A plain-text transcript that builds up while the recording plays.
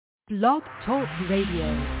Blog Talk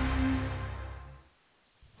Radio.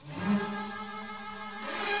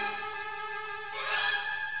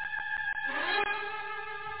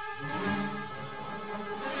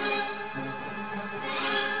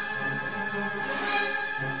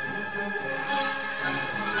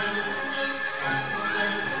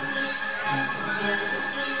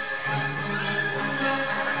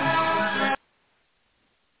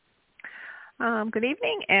 Good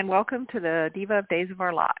evening and welcome to the Diva of Days of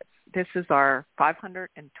Our Lives. This is our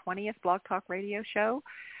 520th Blog Talk radio show.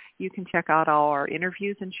 You can check out all our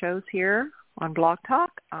interviews and shows here on Blog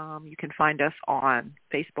Talk. You can find us on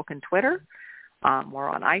Facebook and Twitter. We're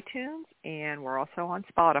on iTunes and we're also on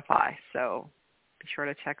Spotify, so be sure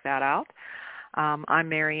to check that out. I'm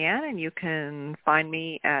Marianne and you can find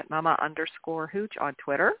me at mama_hooch on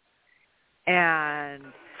Twitter. And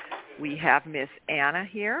we have Miss Anna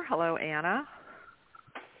here. Hello, Anna.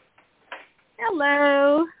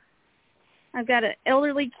 Hello. I've got an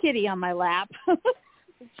elderly kitty on my lap.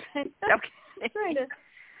 Okay.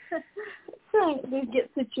 trying to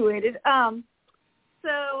get situated.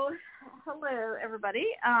 So, hello, everybody.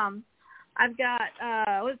 I've got,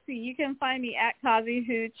 let's see, you can find me at Kazi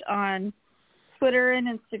Hooch on Twitter and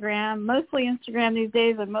Instagram. Mostly Instagram these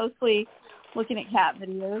days. I'm mostly looking at cat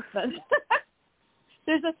videos, but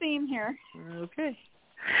there's a theme here. Okay.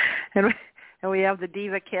 And we have the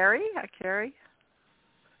Diva Carrie. Hi, Carrie.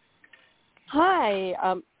 Hi,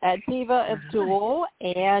 I'm at Diva of DOOL,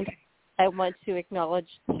 and I want to acknowledge,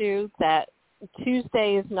 too, that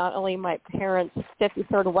Tuesday is not only my parents'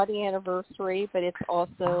 53rd wedding anniversary, but it's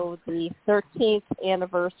also the 13th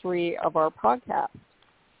anniversary of our podcast.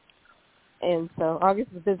 And so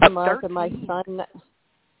August is a busy month, and my son,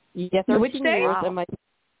 13 Which day? years, Wow. and my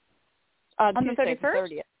on Tuesday, the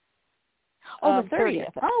 31st? 30th. Oh, the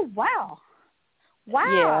 30th. Oh, wow.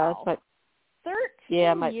 Wow. Yeah, it's like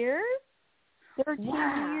 13 years? 13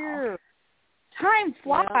 Wow. years. Time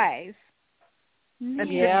flies. And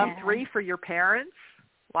Yeah. 53 for your parents?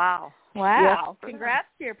 Wow. Wow. Yeah. Congrats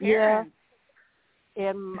to your parents.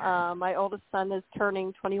 And my oldest son is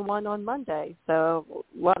turning 21 on Monday, so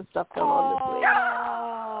a lot of stuff going on this week.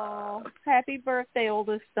 Oh, happy birthday,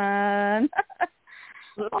 oldest son.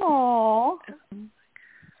 Oh.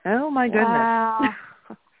 Oh, my goodness. Wow.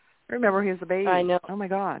 I remember he was a baby. I know. Oh, my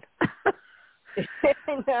God.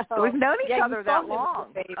 I know. So we've known each Yeah, other you that saw him long. as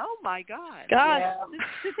a baby. Oh, my God. Gosh, Yeah.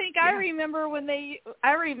 to think I remember when they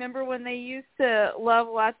used to love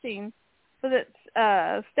watching, was it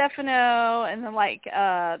Stefano and then like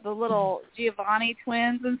the little Giovanni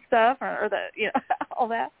twins and stuff, or the all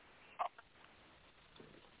that.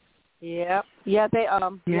 Yeah. Yeah, they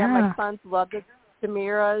my sons loved the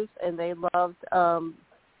Demiras, and they loved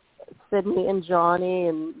Sydney and Johnny,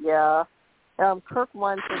 and Kirk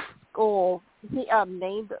once at school, he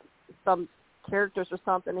named some characters or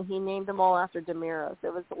something, and he named them all after Demiras.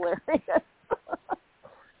 It was hilarious.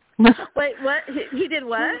 Wait, what? He did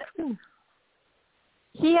what?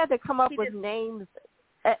 He had to come up with names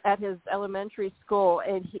at his elementary school,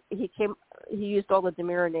 and he used all the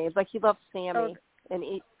Demira names. Like he loved Sammy, and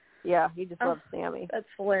he just loved Sammy. That's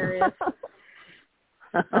hilarious.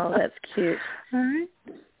 Oh, that's cute. All right.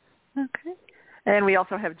 Okay. And we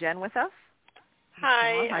also have Jen with us.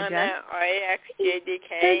 Hi, Hi, I'm Jen. at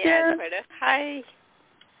RAXJDK on Twitter. Hi.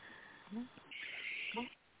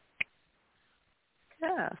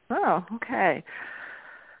 Yes. Oh, okay.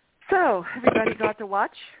 So everybody got to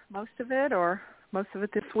watch most of it, or most of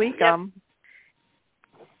it this week? Yep.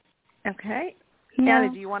 Okay. No. Anna,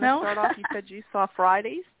 do you want to start off? You said you saw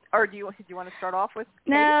Fridays, or do you want to start off with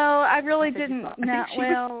Kate? No, I really You said you didn't. saw- I No, think she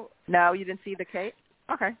was- No, you didn't see the Kate?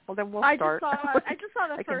 Okay. Well, then we'll start. I just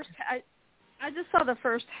saw the first. I just saw the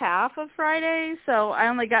first half of Friday, so I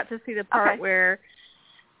only got to see the part where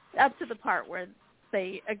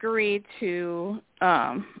they agreed to.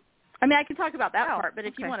 I mean, I can talk about that part, but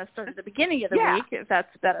if you want to start at the beginning of the week, if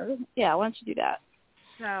that's better, why don't you do that?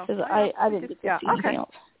 No, Because I didn't get to see anything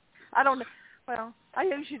else. I don't. Well, I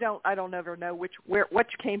usually don't. I don't ever know which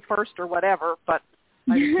came first or whatever, but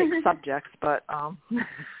I just take subjects. But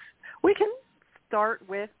we can start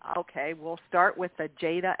with. Okay, we'll start with the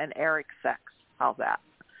Jada and Eric sex. How's that?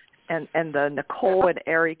 And the Nicole and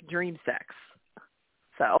Eric dream sex.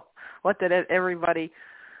 So, what did everybody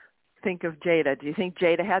think of Jada? Do you think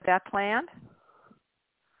Jada had that planned?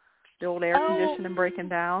 The old air conditioning breaking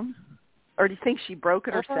down, or do you think she broke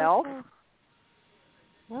it herself?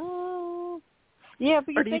 Yeah,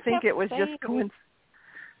 because or do you think it was just coincidence?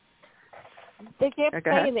 They kept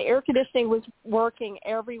saying the air conditioning was working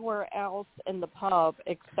everywhere else in the pub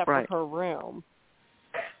except for her room.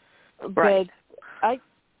 Right. But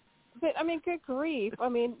but I mean, good grief. I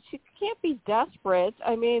mean, she can't be desperate.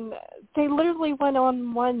 I mean, they literally went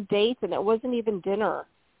on one date, and it wasn't even dinner.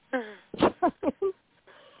 I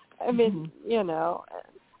mean, you know,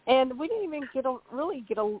 and we didn't even really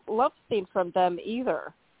get a love scene from them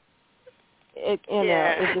either.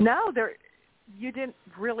 No, you didn't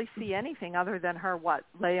really see anything other than her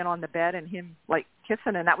laying on the bed and him like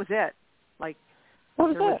kissing, and that was it. Like there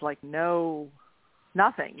was like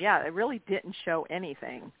nothing. Yeah, it really didn't show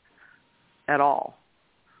anything at all,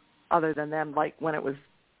 other than them like when it was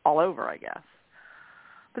all over, I guess.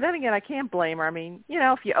 But then again, I can't blame her. I mean, you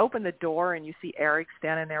know, if you open the door and you see Eric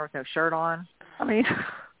standing there with no shirt on, I mean,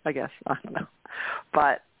 I guess, I don't know.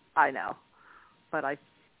 But I know. But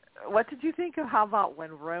what did you think of how about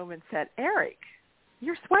when Roman said, Eric,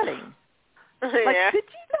 you're sweating? Like, did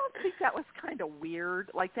you not think that was kind of weird?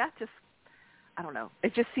 Like, that just, I don't know.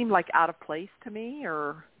 It just seemed like out of place to me,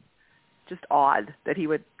 or just odd that he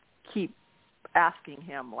would keep asking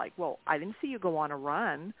him, like, well, I didn't see you go on a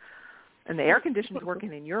run. And the air conditioner's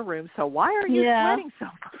working in your room, so why are you sweating so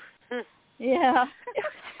much? Yeah.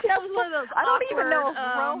 That was one of those I don't awkward, even know if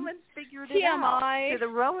Roman figured it out. TMI.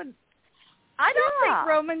 Roman... I don't think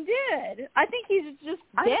Roman did. I think he's just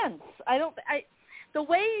dense. The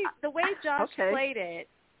way Josh played it,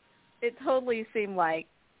 it totally seemed like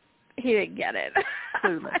he didn't get it.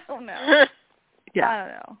 I don't know. Yeah. I don't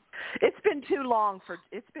know. It's been too long for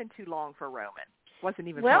Roman. Wasn't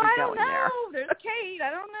even well, probably I don't going know. there. There's Kate.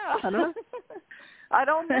 I don't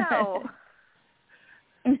know.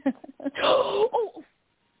 Oh,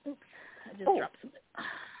 oops! I just dropped something.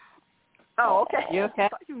 Oh, okay. You okay? I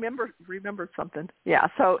thought you remembered something. Yeah.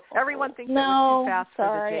 So everyone thinks it was too fast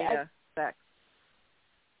for the Jada sex.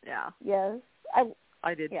 Yeah. Yes,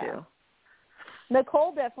 I did too.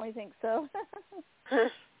 Nicole definitely thinks so.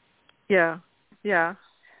 Yeah. Yeah.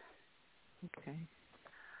 Okay.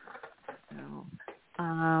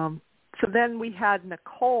 So then we had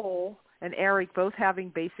Nicole and Eric both having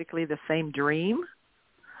basically the same dream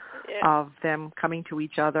of them coming to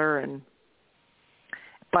each other,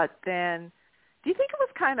 but then do you think it was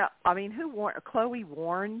kind of, I mean, Chloe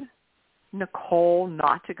warned Nicole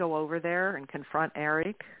not to go over there and confront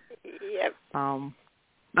Eric? Yep. I don't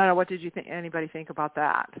know, what did you think? Anybody think about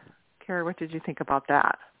that? Carrie, what did you think about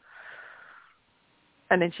that?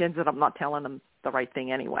 And then she ended up not telling them the right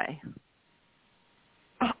thing anyway.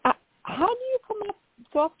 How do you come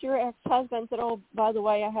up to your ex-husband and said, oh, by the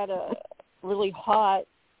way, I had a really hot,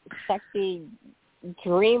 sexy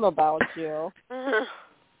dream about you? And,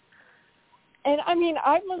 I mean,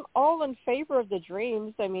 I'm all in favor of the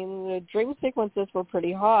dreams. I mean, the dream sequences were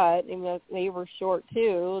pretty hot. I mean, they were short,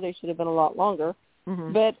 too. They should have been a lot longer.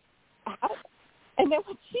 Mm-hmm. But, and then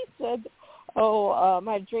when she said,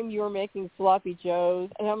 my dream you were making sloppy joes,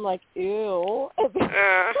 and I'm like, ew.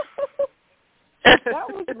 That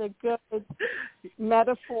wasn't a good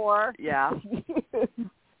metaphor. Yeah. When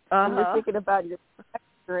you're thinking about your sex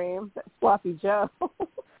dream, that sloppy Joe.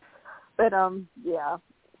 But yeah,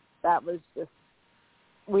 that was just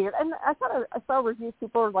weird. And I saw reviews.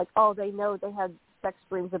 People were like, "Oh, they know they had sex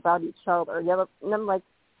dreams about each other." Yeah, and I'm like,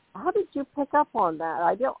 how did you pick up on that?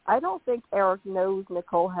 I don't think Eric knows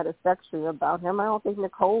Nicole had a sex dream about him. I don't think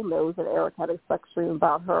Nicole knows that Eric had a sex dream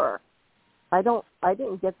about her. I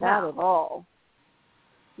didn't get that at all.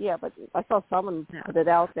 Yeah, but I saw someone put it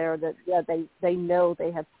out there that they know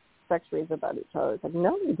they had sex dreams about each other. It's like,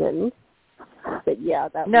 no, they didn't. But yeah,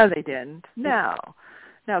 they didn't. No,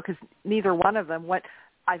 because neither one of them. What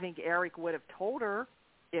I think Eric would have told her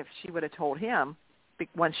if she would have told him.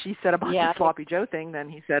 When she said about the sloppy Joe thing, then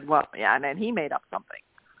he said, well, yeah, and then he made up something.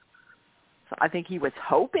 So I think he was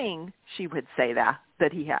hoping she would say that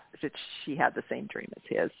she had the same dream as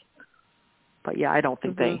his. But yeah, I don't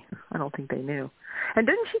think they knew. And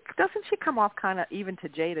doesn't she come off kind of, even to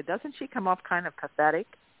Jada, doesn't she come off kind of pathetic,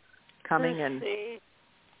 coming and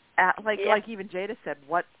like even Jada said,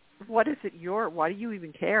 what is it why do you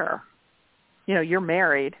even care? You know, you're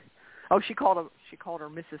married. Oh, she called her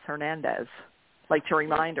Mrs. Hernandez, like to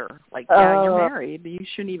remind her, like, yeah, you're married, you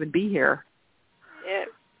shouldn't even be here. Yeah,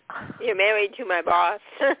 you're married to my boss.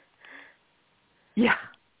 Yeah.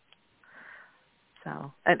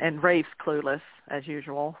 So, and Rafe's clueless, as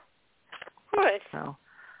usual. Of course. So,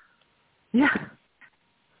 yeah.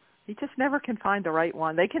 He just never can find the right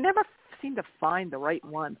one. They can never seem to find the right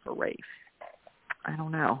one for Rafe. I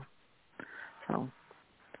don't know. So.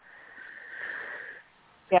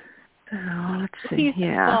 Yeah. Let's see.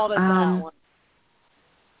 Yeah.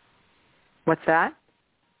 What's that?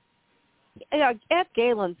 Yeah, it's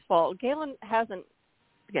Galen's fault. Galen hasn't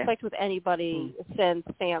slept with anybody since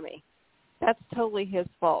Sammy. That's totally his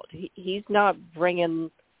fault. He's not bringing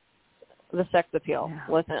the sex appeal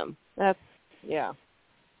with him. That's Yeah,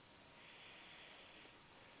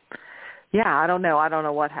 I don't know. I don't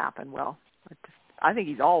know what happened. Well, I think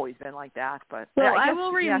he's always been like that. But well, I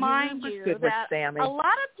will remind you that Sammy. a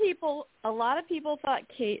lot of people thought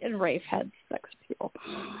Kate and Rafe had sex appeal.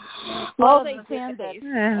 Well, they can. That's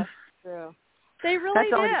true. They really That's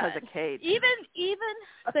did. only because of Kate.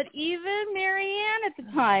 Even Marianne at the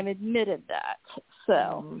time admitted that.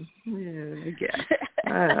 So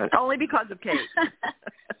only because of Kate.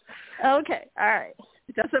 Okay, all right.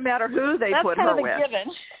 It doesn't matter who they That's put kind her of a with.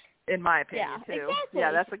 Given. In my opinion, Yeah, too. exactly.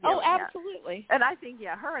 Yeah, that's a given. Oh, absolutely. Yeah. And I think,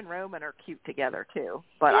 her and Roman are cute together, too.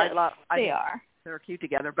 But yes, I they think are. They're cute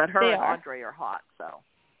together. But her and Andre are hot, so,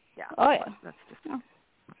 yeah. Oh, yeah. That's just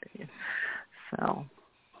So,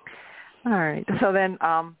 all right. So then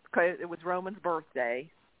it was Roman's birthday.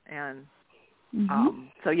 And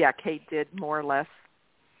so, Kate did more or less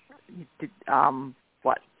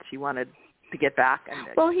what she wanted to get back. And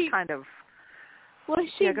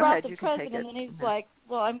she brought the you present, and then he's like,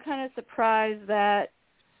 well, I'm kind of surprised that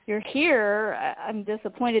you're here. I'm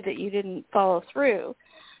disappointed that you didn't follow through,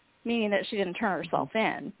 meaning that she didn't turn herself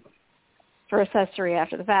in for accessory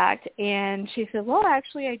after the fact. And she said, well,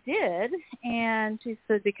 actually I did. And she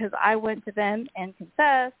said, because I went to them and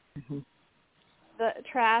confessed, the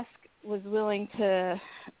Trask was willing to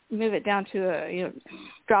move it down to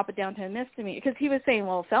drop it down to a misdemeanor. Because he was saying,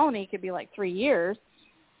 well, felony could be like 3 years.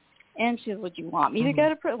 And she said, would you want me to go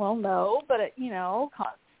to prison? Well, no, but,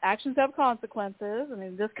 actions have consequences. I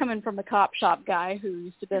mean, this coming from the cop shop guy who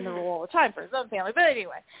used to bend the rule all the time for his own family. But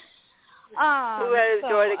anyway. Who had his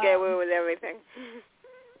door to get away with everything.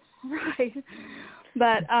 Right.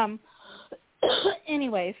 But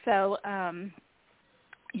anyway, so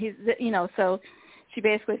so she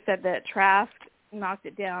basically said that Trask knocked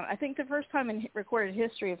it down. I think the first time in recorded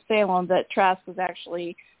history of Salem that Trask was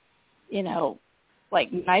actually,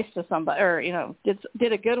 nice to somebody, or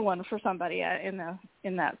did a good one for somebody in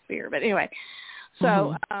that sphere. But anyway,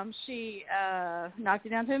 so she knocked it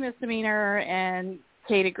down to a misdemeanor, and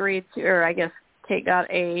Kate agreed to, or I guess Kate got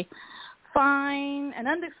a fine, an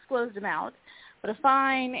undisclosed amount, but a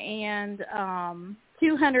fine and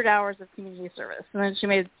 200 hours of community service. And then she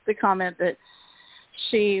made the comment that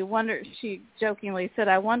she jokingly said,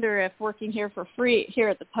 I wonder if working here for free, here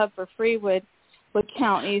at the pub for free would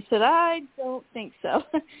count. And he said, I don't think so.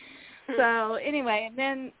 So anyway,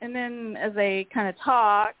 and then as they kind of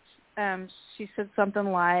talked, she said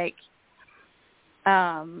something like,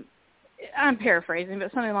 I'm paraphrasing,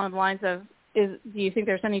 but something along the lines of, do you think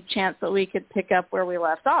there's any chance that we could pick up where we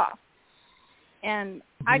left off? And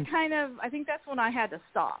I think that's when I had to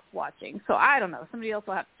stop watching. So I don't know. Somebody else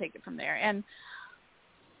will have to take it from there. And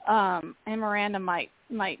Miranda might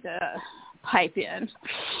pipe in.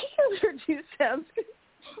 Her 2 cents.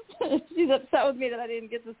 She's upset with me that I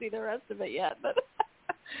didn't get to see the rest of it yet. But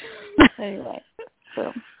anyway,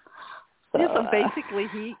 so basically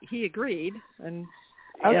he agreed, and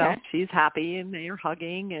she's happy, and they're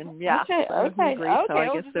hugging, and he agreed. So I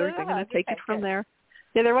guess they're going to take it from there.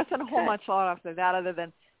 Yeah, there wasn't a whole much thought after that, other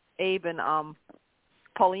than Abe and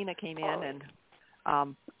Paulina came in,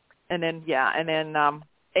 and then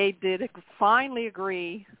Abe did finally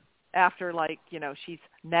agree after she's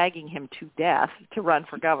nagging him to death to run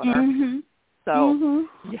for governor. So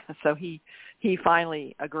so he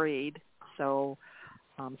finally agreed. So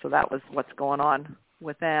that was what's going on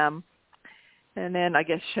with them. And then I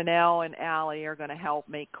guess Chanel and Allie are going to help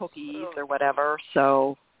make cookies or whatever.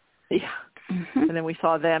 So, and then we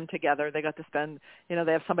saw them together. They got to spend, they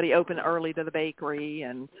have somebody open early to the bakery,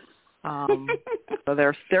 and so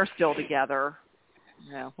they're still together.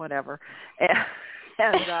 Whatever.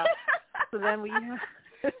 And so then we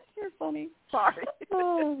you're funny. Sorry.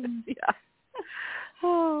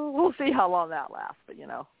 We'll see how long that lasts, but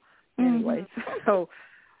anyway. So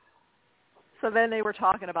then they were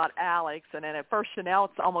talking about Alex, and then at first Chanel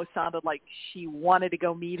almost sounded like she wanted to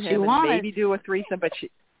go meet him and maybe do a threesome, but she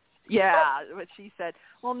said,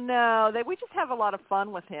 well, no, we just have a lot of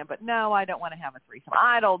fun with him, but no, I don't want to have a threesome.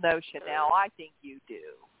 I don't know, Chanel. I think you do.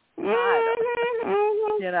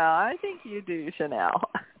 I think you do, Chanel.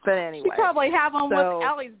 But anyway. She'd probably have one with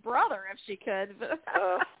Allie's brother if she could. But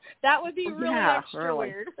that would be really extra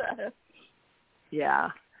weird.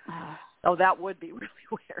 Yeah. Oh, that would be really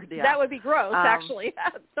weird. Yeah. That would be gross, actually.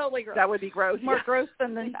 Totally gross. That would be gross. More gross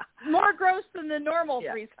than the normal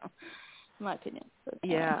threesome, in my opinion. But,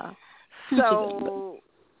 So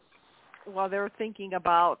while they were thinking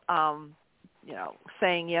about,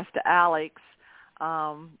 saying yes to Alex,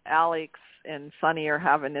 Alex and Sonny are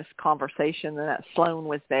having this conversation, and that Sloan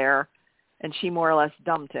was there, and she more or less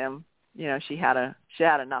dumped him. she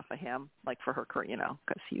had enough of him, like for her,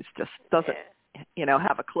 because he's just doesn't,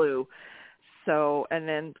 have a clue. So, and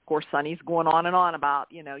then of course Sonny's going on and on about,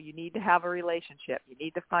 you need to have a relationship, you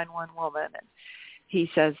need to find one woman, and he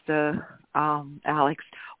says to Alex,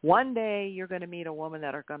 one day you're going to meet a woman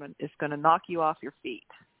that is going to knock you off your feet.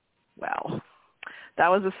 Well, that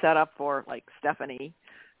was a setup for like Stephanie.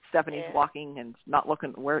 Stephanie's walking and not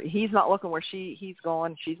looking where he's not looking where he's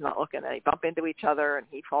going. She's not looking. They bump into each other, and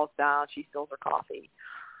he falls down. She spills her coffee.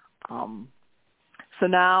 So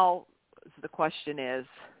now the question is,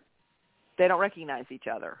 they don't recognize each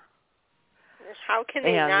other. How can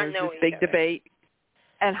they not know each other? And there's this big debate.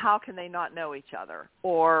 And how can they not know each other?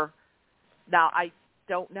 Or now I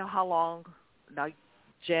don't know how long. Now,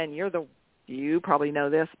 Jen, you probably know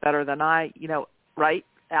this better than I. Right?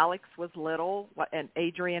 Alex was little, and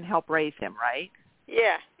Adrian helped raise him, right?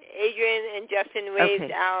 Yeah, Adrian and Justin raised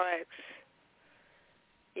Alex.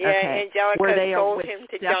 Yeah, Angelica sold him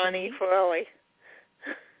to Johnny for early.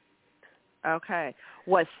 Okay.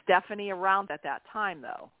 Was Stephanie around at that time,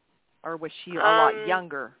 though? Or was she a lot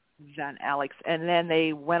younger than Alex? And then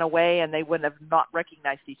they went away, and they wouldn't have not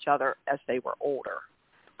recognized each other as they were older.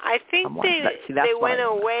 I think they went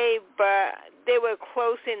away, but they were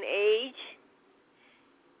close in age.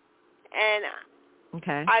 And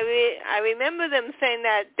I remember them saying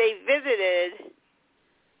that they visited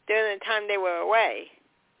during the time they were away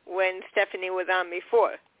when Stephanie was on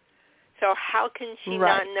before. So how can she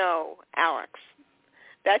not know Alex?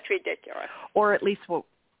 That's ridiculous. Or at least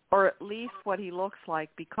what he looks like,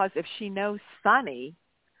 because if she knows Sonny,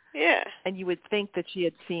 and you would think that she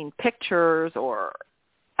had seen pictures, or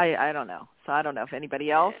I don't know. So I don't know if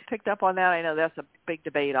anybody else picked up on that. I know that's a big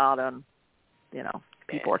debate out on,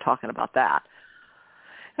 people are talking about that.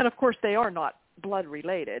 And of course they are not blood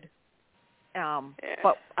related.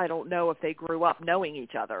 But I don't know if they grew up knowing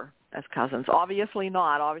each other as cousins. Obviously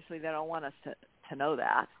not. Obviously they don't want us to know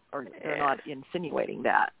that, or they're not insinuating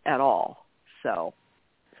that at all. So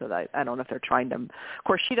I don't know if they're trying to. Of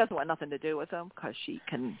course, she doesn't want nothing to do with him because she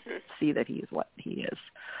can see that he's what he is.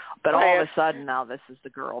 But all of a sudden now this is the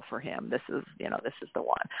girl for him. This is the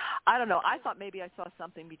one. I don't know. I thought maybe I saw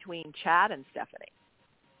something between Chad and Stephanie.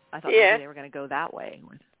 I thought maybe they were going to go that way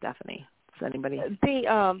with Stephanie. Does anybody?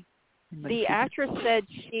 The actress said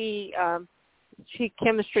she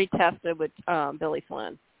chemistry tested with Billy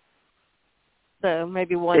Flynn. So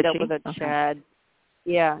maybe wound up with a Chad.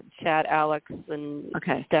 Yeah, Chad, Alex, and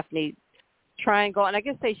Stephanie triangle. And I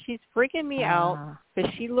can say she's freaking me out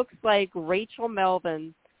because she looks like Rachel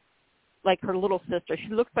Melvin, like her little sister. She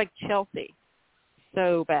looks like Chelsea.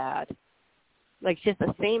 So bad. Like she has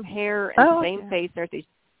the same hair and the same face and everything.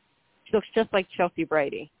 She looks just like Chelsea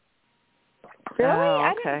Brady. Really? Oh,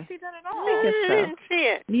 I didn't see that at all. I didn't see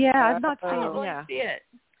it. Yeah, I'm not seeing it. Yeah. See it.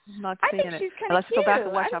 I'm not I seeing think it. she's kind of Let's go back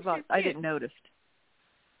and watch. I cute. didn't notice.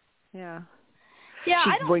 Yeah. Yeah,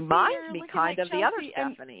 she reminds me kind of the other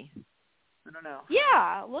Stephanie. I don't know.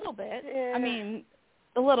 Yeah, a little bit. Yeah. I mean,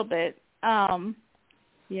 a little bit.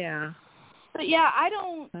 Yeah. But yeah, I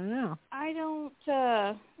don't.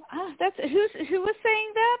 That's who was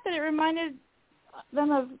saying that it reminded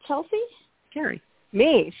them of Chelsea? Carrie.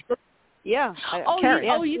 Me. Yeah. Carrie.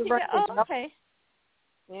 You think that? Oh, okay.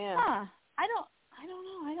 Yeah. Huh. I don't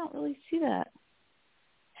know. I don't really see that.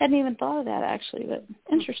 Hadn't even thought of that actually, but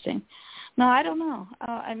interesting. No, I don't know.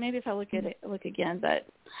 Maybe if I look again, but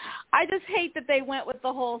I just hate that they went with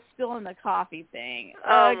the whole spilling the coffee thing.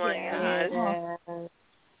 Oh my God.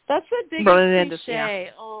 That's the biggest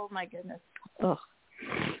cliche. Oh my goodness. Ugh.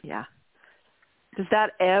 Yeah. Does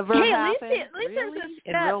that ever happen? At least there was a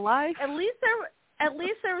step. In real life? At least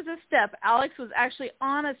there was a step. Alex was actually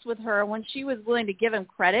honest with her when she was willing to give him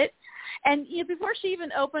credit. And before she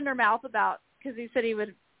even opened her mouth because he said he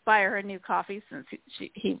would buy her a new coffee since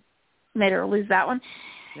he made her lose that one.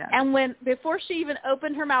 Yeah. And before she even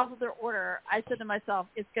opened her mouth with her order, I said to myself,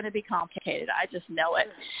 it's going to be complicated. I just know it.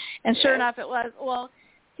 And sure enough, it was. Well,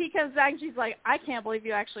 he comes back and she's like, I can't believe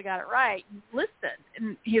you actually got it right. You listened.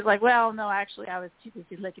 And he's like, well, no, actually, I was too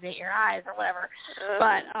busy looking at your eyes or whatever.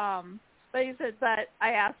 But he said, but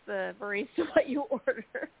I asked the barista what you ordered.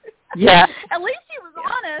 Yeah. At least he was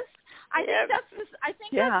honest. I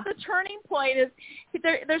think that's the turning point is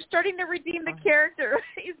they're starting to redeem the character.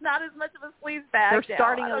 He's not as much of a sleazebag. They're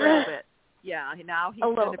starting a little bit. Yeah. Now he's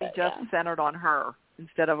going to be just centered on her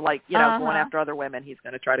instead of going after other women. He's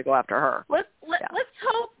going to try to go after her. Let's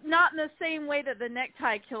hope not in the same way that the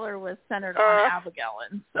necktie killer was centered on Abigail.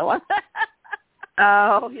 And so on.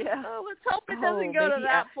 Oh yeah. Let's hope it doesn't go to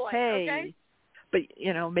that point. Hey. Okay.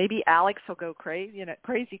 But maybe Alex will go crazy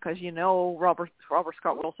because Robert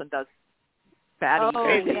Scott Wilson does Batty.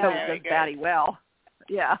 Yeah. Does Batty well.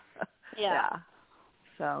 Yeah.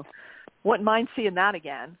 So, wouldn't mind seeing that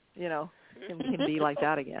again. You know, can be like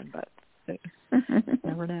that again, but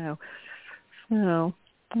never know. So,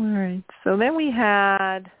 all right. So then we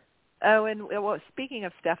had. Oh, and speaking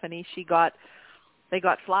of Stephanie, they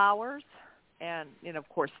got flowers, and of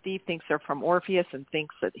course Steve thinks they're from Orpheus and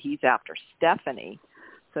thinks that he's after Stephanie.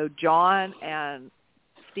 So John and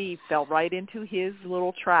Steve fell right into his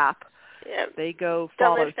little trap. Yep. They go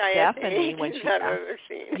follow Stephanie when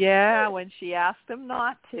she asked them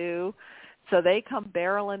not to. So they come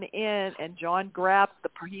barreling in, and John grabs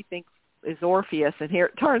he thinks is Orpheus, and here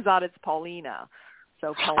it turns out it's Paulina.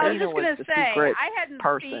 So Paulina was the secret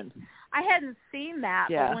person. I hadn't seen that,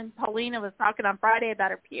 but when Paulina was talking on Friday about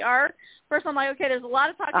her PR, first I'm like, okay, there's a lot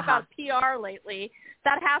of talk about PR lately.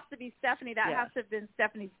 That has to be Stephanie. That has to have been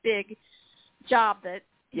Stephanie's big job that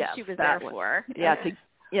she was there for.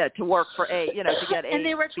 To work for to get and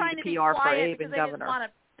they were trying to be PR quiet for Ava because and Governor.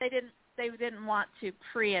 They didn't want to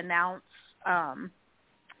pre-announce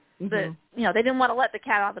they didn't want to let the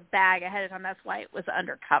cat out of the bag ahead of time. That's why it was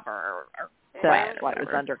undercover. That's why it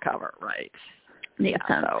was undercover, right? Yeah.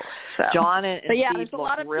 So John and Steve there's a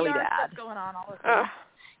lot of really PR bad. stuff going on all the time.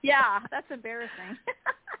 Yeah, that's embarrassing.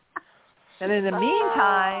 And in the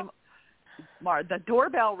meantime, the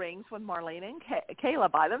doorbell rings when Marlena and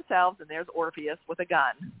Kayla by themselves, and there's Orpheus with a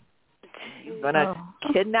gun. He's going to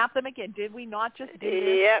kidnap them again. Did we not just do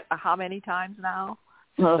this? Yep. How many times now?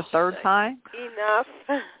 The third time? Enough.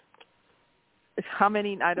 How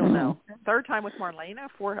many? I don't know. Third time with Marlena?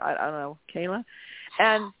 Fourth? I don't know. Kayla?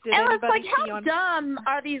 And it's like, how dumb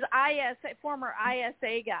are these former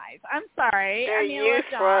ISA guys? I'm sorry. They're useless.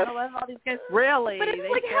 I love all these guys. Really? But it's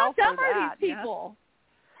like, how dumb are these people?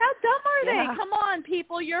 How dumb are they? Come on,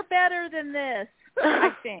 people. You're better than this.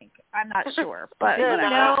 I think. I'm not sure. But,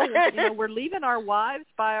 we're leaving our wives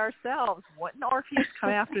by ourselves. Wouldn't Orpheus come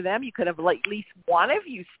after them? You could have let at least one of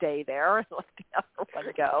you stay there and let the other one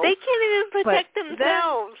go. They can't even protect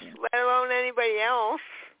themselves, let alone anybody else.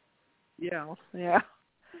 Yeah.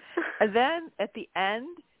 And then at the end,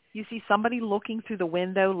 you see somebody looking through the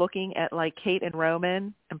window, looking at like Kate and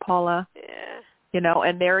Roman and Paula. Yeah.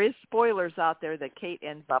 And there is spoilers out there that Kate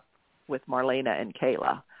ends up with Marlena and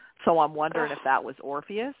Kayla. So I'm wondering if that was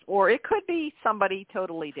Orpheus, or it could be somebody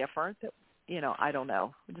totally different. That, I don't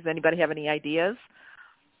know. Does anybody have any ideas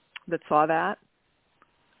that saw that?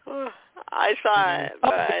 I saw it,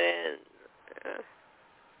 but I didn't.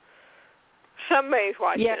 Somebody's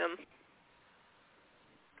watching them.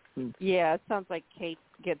 Yeah, it sounds like Kate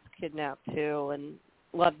gets kidnapped too, and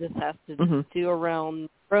a lot of this has to do around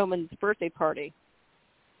Roman's birthday party.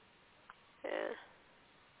 Yeah.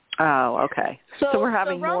 Oh, okay. So we're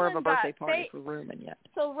having more of a Roman birthday party for Roman yet.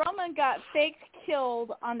 So Roman got fake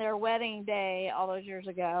killed on their wedding day all those years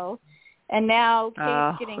ago, and now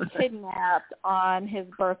Kate's getting kidnapped on his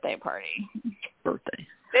birthday party.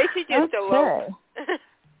 They should just elope.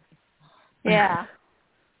 Yeah.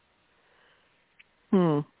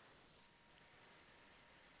 So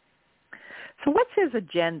what's his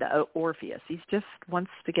agenda, Orpheus? He just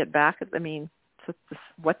wants to get back at, so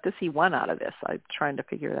what does he want out of this? I'm trying to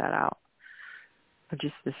figure that out.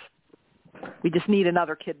 We just need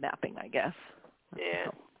another kidnapping, I guess.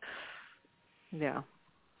 Yeah. Yeah.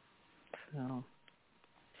 So.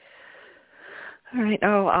 All right.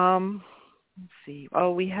 Let's see.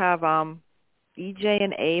 We have EJ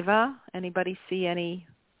and Ava. Anybody see any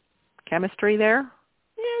chemistry there?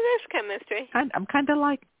 Yeah, there's chemistry. I'm kind of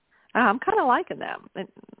liking them. And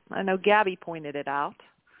I know Gabi pointed it out.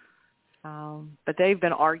 But they've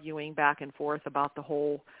been arguing back and forth about the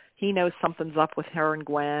whole, he knows something's up with her and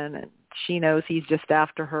Gwen, and she knows he's just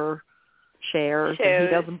after her shares. And he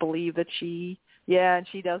doesn't believe that he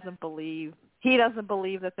doesn't believe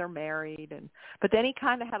that they're married. But then he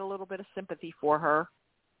kind of had a little bit of sympathy for her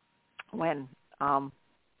when,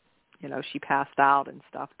 she passed out and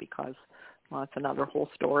stuff because, well, it's another whole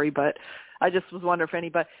story. But I just was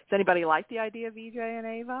wondering does anybody like the idea of EJ and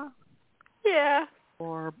Ava? Yeah.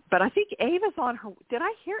 But I think Ava's on her. Did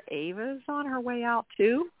I hear Ava's on her way out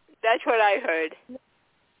too? That's what I heard.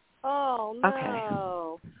 Oh no.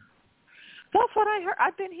 Okay. That's what I heard.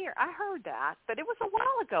 I've been here. I heard that, but it was a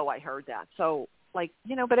while ago. I heard that. So,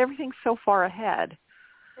 but everything's so far ahead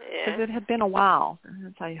because it had been a while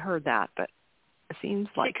since I heard that. But it seems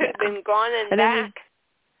like she could have been gone and back.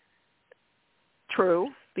 True,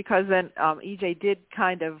 because then EJ did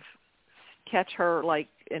kind of catch her,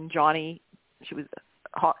 and Johnny.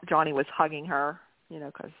 Johnny was hugging her,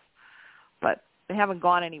 but they haven't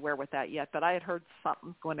gone anywhere with that yet. But I had heard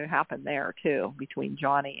something's going to happen there too between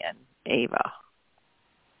Johnny and Ava.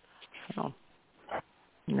 So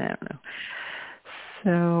No.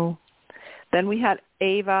 So then we had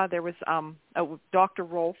Ava. There was Dr.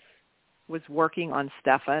 Rolf was working on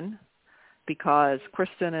Stefan because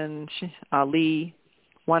Kristen and Lee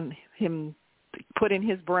want him put in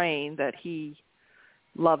his brain that he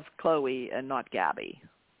loves Chloe and not Gabi.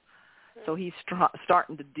 So he's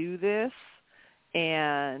starting to do this,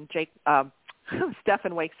 and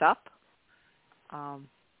Stefan wakes up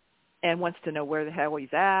and wants to know where the hell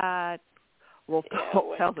he's at. Rolf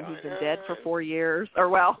tells him he's been dead for 4 years,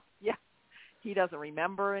 he doesn't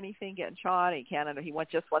remember anything getting shot. He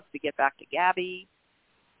just wants to get back to Gabi.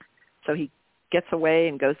 So he gets away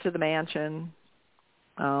and goes to the mansion.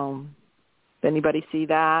 Anybody see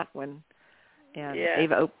that?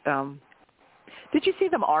 Ava, did you see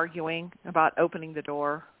them arguing about opening the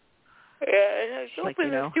door? Yeah,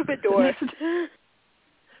 open the stupid door.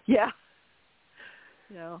 Yeah.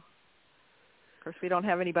 Of course, we don't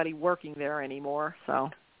have anybody working there anymore,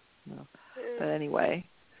 so. No. But anyway,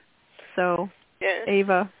 so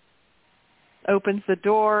Ava opens the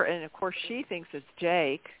door, and of course she thinks it's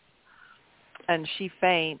Jake, and she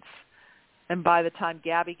faints. And by the time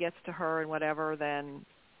Gabi gets to her and whatever, then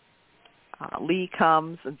Lee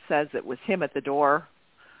comes and says it was him at the door,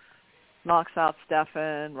 knocks out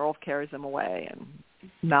Stefan, Rolf carries him away, and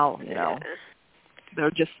now,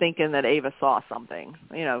 they're just thinking that Ava saw something,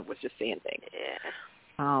 was just seeing things.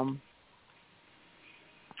 Yeah.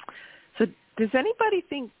 So does anybody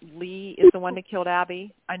think Lee is the one that killed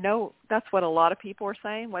Abby? I know that's what a lot of people are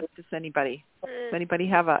saying. What does anybody? Does anybody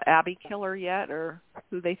have a Abby killer yet, or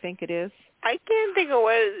who they think it is? I can't think of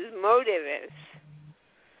what his motive is.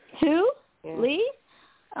 Who? Yeah. Lee?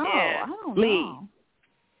 Oh, yeah. I don't Lee.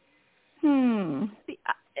 know. See,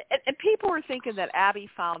 and people are thinking that Abby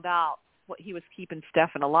found out what he was keeping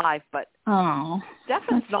Stefan alive, but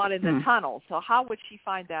Stefan's not in the tunnel, so how would she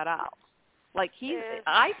find that out? Like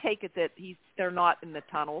I take it that they're not in the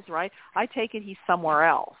tunnels, right? I take it he's somewhere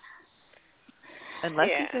else. Unless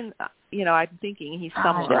he's in, I'm thinking he's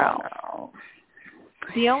somewhere else. Know.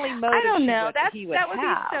 The only motive I don't know. he would that would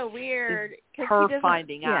have be so weird. Is her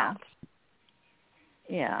finding out.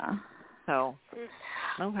 Yeah. So,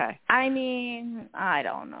 okay. I mean, I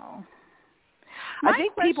don't know. I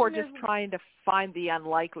think people are just trying to find the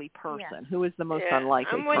unlikely person. Yeah. Who is the most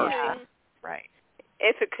unlikely person? Right.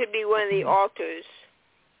 If it could be one of the alters.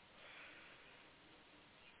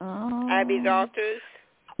 Abby's alters.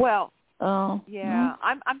 Well, I'm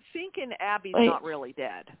thinking Abby's not really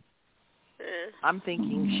dead. I'm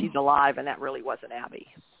thinking she's alive, and that really wasn't Abby.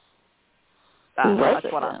 That's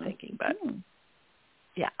what I'm thinking, but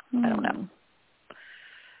I don't know.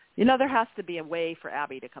 There has to be a way for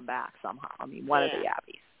Abby to come back somehow. I mean, one of the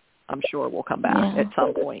Abbys, I'm sure, will come back at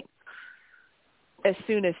some point. As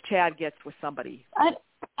soon as Chad gets with somebody. I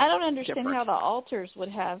don't understand different. how the alters would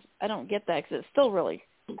have. I don't get that because it's still really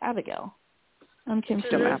Abigail. I'm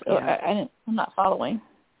confused. I'm not following.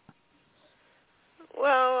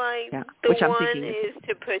 Well, the one is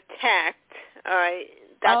to protect. All right,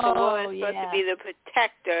 that's the woman supposed to be the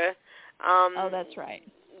protector. That's right.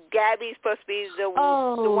 Gabi's supposed to be the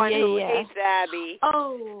one who hates Abby.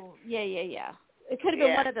 Oh, yeah. It could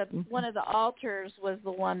have been one of the alters was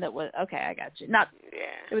the one that was I got you.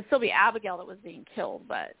 It would still be Abigail that was being killed,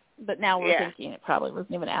 but now we're thinking it probably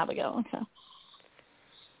wasn't even Abigail. Okay.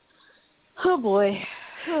 Oh boy.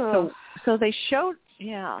 So they showed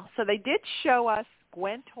so they did show us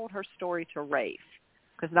Gwen told her story to Rafe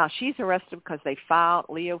because now she's arrested because they found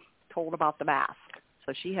Leo told about the mask.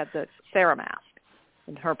 So she had the Sarah mask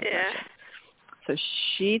in her possession. Yeah. So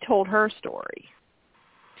she told her story.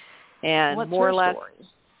 And what's more her or less, story?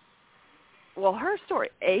 Well, her story,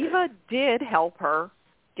 Ava did help her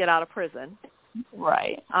get out of prison.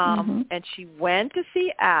 Right. And she went to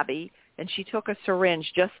see Abby, and she took a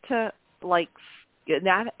syringe just to,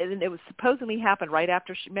 and it was supposedly happened right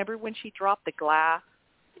after remember when she dropped the glass,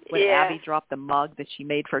 when Abby dropped the mug that she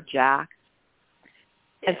made for Jack?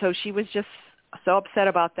 And so she was just so upset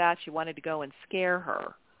about that, she wanted to go and scare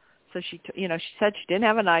her. So she said she didn't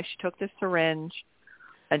have a knife. She took this syringe.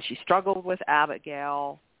 And she struggled with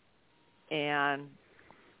Abigail, and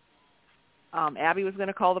Abby was going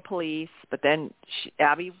to call the police, but then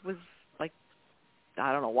Abby was like,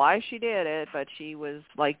 I don't know why she did it, but she was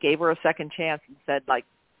like, gave her a second chance and said, like,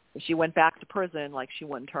 if she went back to prison, like, she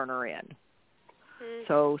wouldn't turn her in. Mm-hmm.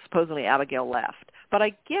 So supposedly Abigail left. But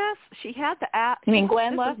I guess she had to ask. You mean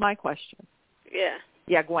Gwen left? This is my question. Yeah.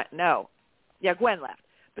 Yeah, Gwen. No. Yeah, Gwen left.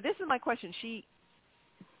 But this is my question. She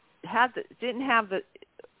didn't have the.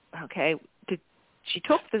 Okay, she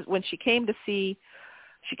took when she came to see,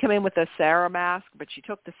 she came in with a Sarah mask, but she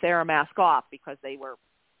took the Sarah mask off because they were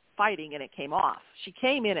fighting, and it came off. She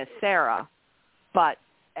came in as Sarah, but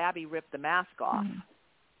Abby ripped the mask off.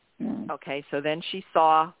 Mm-hmm. Okay, so then she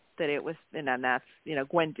saw that it was, and then that's,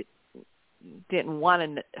 Gwen didn't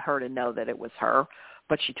want her to know that it was her,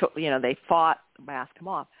 but she took, they fought, the mask come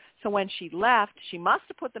off. So when she left, she must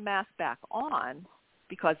have put the mask back on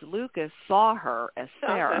because Lucas saw her as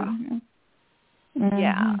Sarah. Mm-hmm.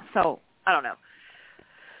 Yeah, so I don't know.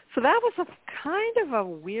 So that was a kind of a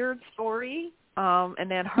weird story.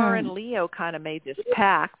 And then her and Leo kind of made this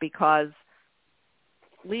pact because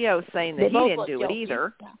Leo's saying that he didn't do it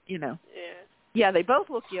either. Yeah, they both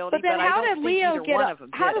look guilty. But then I don't think either one of them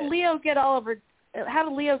did it. How did Leo get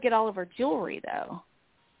all of her jewelry though?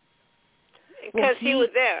 Because he was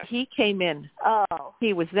there. He came in. Oh.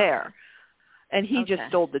 He was there. And he just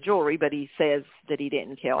stole the jewelry, but he says that he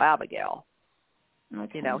didn't kill Abigail.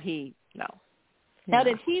 Okay. No. Now,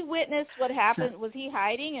 did he witness what happened? Was he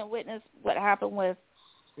hiding and witnessed what happened with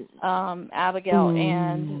Abigail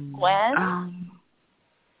and Gwen?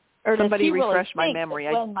 Or somebody refresh my memory.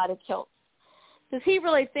 Gwen might have killed. Does he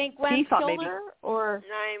really think Gwen killed her? Or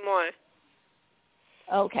not anymore.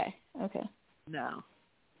 Okay. No.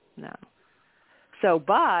 So,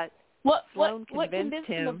 but Sloan convinced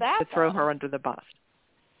him to throw her under the bus.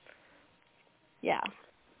 Yeah.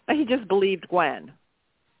 He just believed Gwen.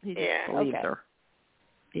 He just believed her.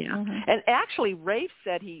 Yeah. Mm-hmm. And actually, Rafe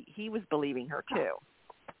said he was believing her, too.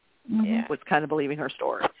 Mm-hmm. Yeah. Was kind of believing her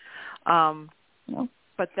story.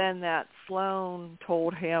 But then that Sloan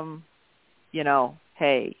told him,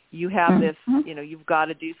 hey, you have this, you've got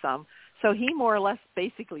to do some. So he more or less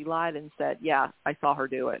basically lied and said, yeah, I saw her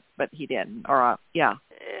do it, but he didn't. Or,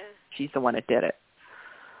 she's the one that did it.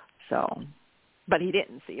 So, but he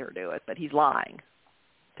didn't see her do it, but he's lying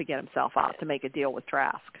to get himself out, to make a deal with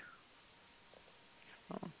Trask.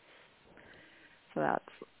 So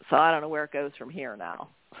I don't know where it goes from here now.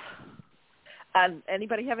 And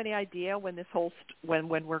anybody have any idea when this whole when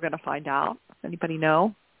we're going to find out? Anybody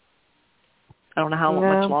know? I don't know how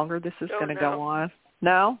much longer this is going to go on.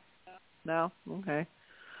 No? Okay.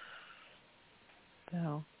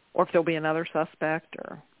 No. Or if there'll be another suspect,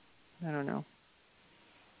 or I don't know.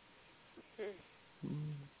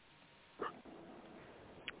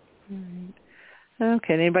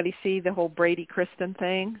 Okay. Anybody see the whole Brady Kristen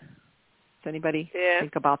thing? Does anybody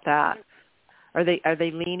think about that? Are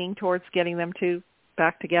they leaning towards getting them two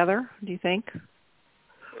back together, do you think?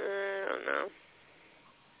 I don't know.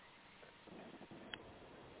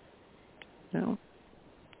 No.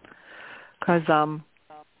 Because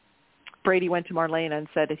Brady went to Marlena and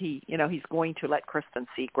said that he's going to let Kristen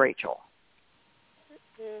seek Rachel.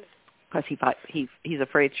 Because he's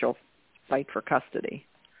afraid she'll fight for custody.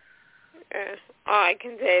 All I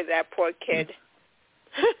can say is that poor kid.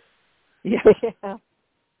 Yeah.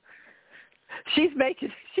 She's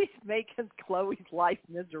making Chloe's life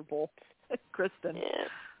miserable, Kristen. Yeah.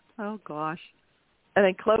 Oh gosh. And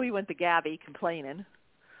then Chloe went to Gabi complaining.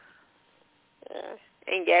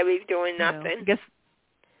 And Gabi's doing nothing.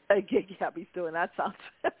 I guess Gabi's doing that.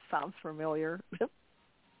 Sounds familiar.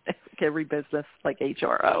 Every business like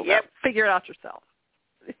HRO. Yep. Figure it out yourself.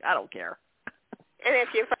 I don't care. And if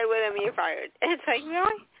you fight with him, you're fired. It's like,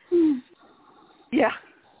 really? Yeah.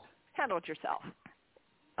 Handle it yourself.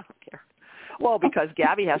 I don't care. Well, because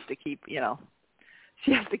Gabi has to keep, she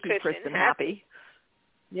has to keep Kristen happy.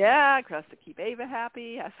 Yeah, has to keep Ava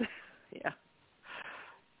happy. Yeah.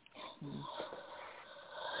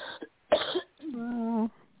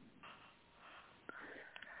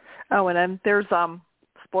 Oh, and then there's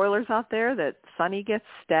spoilers out there that Sonny gets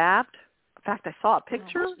stabbed. In fact, I saw a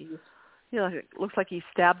picture. It looks like he's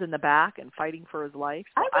stabbed in the back and fighting for his life.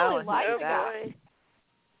 So I really like that. Boy.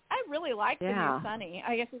 I really like the new Sonny.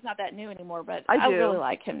 I guess he's not that new anymore, but I really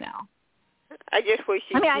like him now. I just wish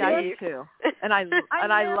he. I do too. And I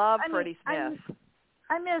love Freddie Smith.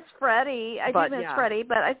 I miss Freddie. I do miss Freddie,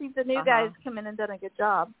 but I think the new guy's come in and done a good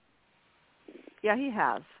job. Yeah, he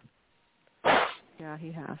has.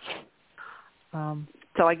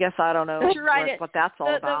 So I guess I don't know what that's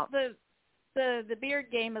all about. The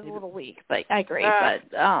beard game is a little weak, but I agree. But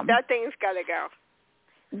that thing's got to go.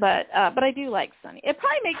 But I do like Sonny. It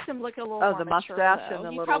probably makes him look a little more the mature, mustache though. and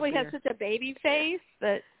the He little probably beard. has such a baby face,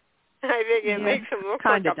 but I think it makes him look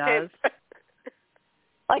like a pimp.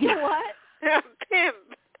 Like a what? A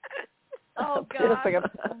pimp. Oh God. Like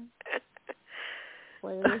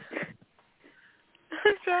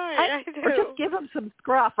I'm sorry, I do. Or just give him some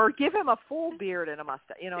scruff, or give him a full beard and a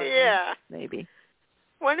mustache. You know what I mean? Maybe.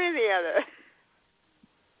 One or the other.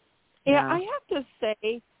 Yeah, I have to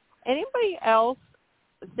say, anybody else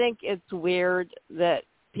think it's weird that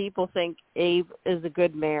people think Abe is a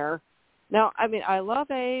good mayor Now, I mean, I love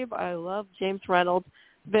Abe. I love James Reynolds.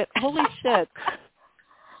 But holy shit.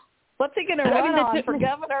 What's he going to run on for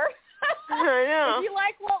governor? I know. If you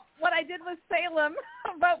like what I did with Salem,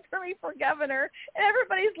 vote for me for governor. And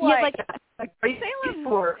everybody's like Salem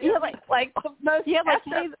for like the most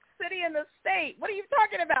city in the state. What are you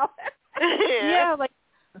talking about?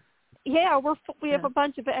 We have a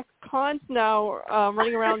bunch of ex-cons now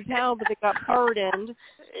running around town, but they got pardoned.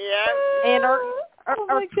 Yeah. And our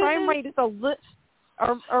crime rate is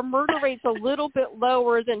our murder rate's a little bit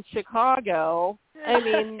lower than Chicago. I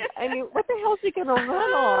mean, what the hell is he going to run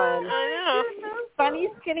on? I know.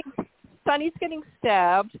 Sonny's getting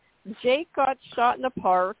stabbed. Jake got shot in the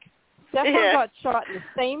park. Stefan got shot in the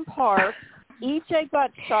same park. EJ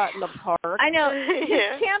got shot in the park. I know.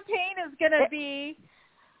 His campaign is going to be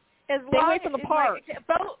stay away from the park.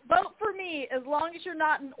 Vote for me. As long as you're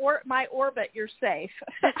not in my orbit, you're safe.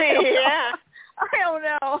 Yeah. I don't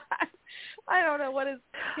know. I don't know what his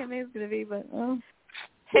campaign is going to be, but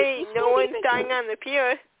hey, no one's dying on the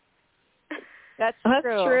pier. That's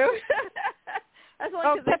true.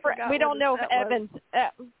 We don't know if Evan's.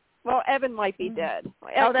 Evan might be dead.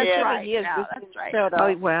 Oh, that's right. He is. Yeah, that's right.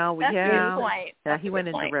 Oh, well, that's yeah. a good point. Yeah, he went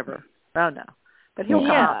in the river. Oh, no. But he'll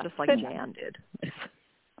come out just like Jan did.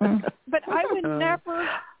 But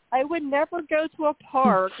I would never go to a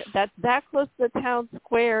park that's that close to the town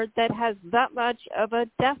square that has that much of a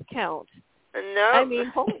death count. No. I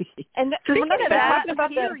mean, and speaking of that, about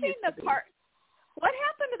the park. What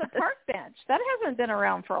happened to the park bench? That hasn't been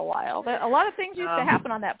around for a while. A lot of things used to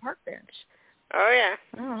happen on that park bench. Oh, yeah.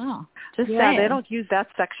 I don't know. Just saying. They don't use that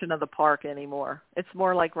section of the park anymore. It's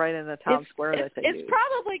more like right in the town square that they use. It's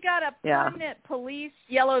probably got a permanent police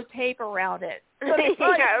yellow tape around it. So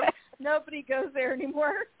nobody goes there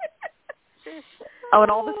anymore. Oh,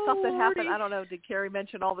 and all the stuff that happened. I don't know. Did Carrie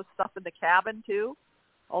mention all the stuff in the cabin, too?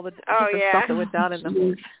 All the different stuff that went down in the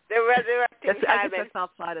resurrecting cabin. I guess that's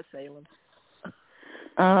outside of Salem.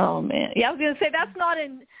 Oh, man. Yeah, I was going to say that's not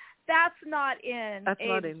in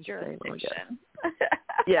Abe's jurisdiction.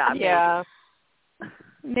 Yeah.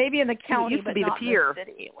 Maybe in the county, it used to but be not the pier. in the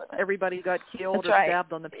city. Everybody got killed or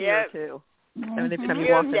stabbed on the pier, too. Mm-hmm. I mean, every time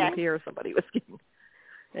you walked in the pier, somebody was getting...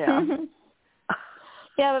 Yeah.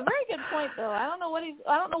 Yeah, but very good point, though. I don't know what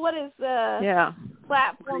his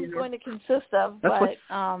platform's going to consist of, but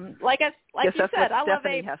like you said, I love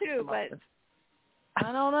Abe too, but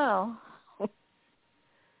I don't know.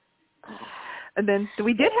 And then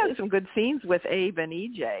we did have some good scenes with Abe and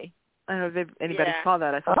EJ. I don't know if anybody saw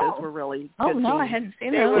that. I thought those were really good scenes. I hadn't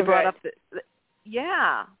seen those. They brought up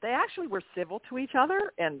they actually were civil to each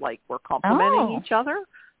other and were complimenting each other.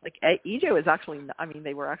 Like EJ was actually,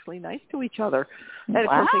 they were actually nice to each other. And of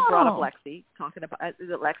course they brought up Lexi, talking about,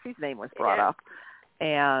 Lexi's name was brought up.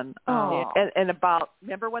 And, and about,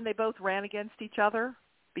 remember when they both ran against each other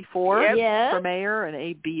before for mayor and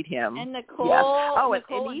Abe beat him? And Nicole,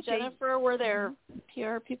 Nicole and Jennifer were their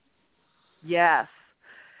PR people. Yes.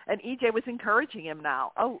 And EJ was encouraging him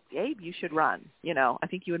now. Oh, Abe, you should run. I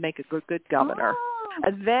think you would make a good governor.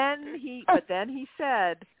 And then he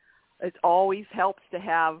said, it always helps to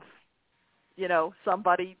have,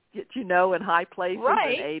 somebody that in high places.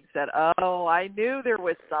 Right. And Abe said, "Oh, I knew there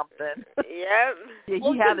was something." Yep. He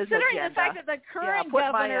considering had his agenda. The fact that the current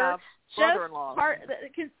governor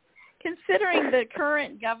considering the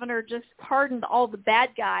current governor just pardoned all the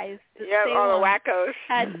bad guys that all the wackos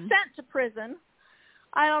had sent to prison.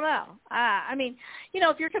 I don't know.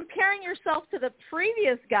 If you're comparing yourself to the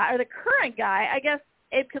previous guy or the current guy, I guess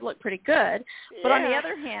Abe could look pretty good. But on the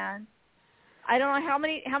other hand, I don't know how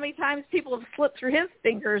many times people have slipped through his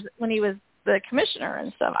fingers when he was the commissioner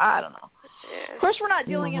and stuff. I don't know. Yeah. Of course, we're not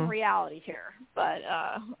dealing in reality here, but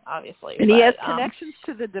obviously. And he has connections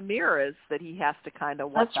to the DeMiras that he has to kind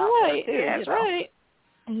of watch out for, too. That's right.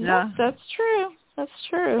 Yeah, that's true. That's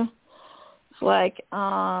true. It's like,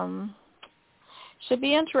 should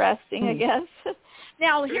be interesting, I guess.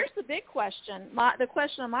 Now, here's the big question. The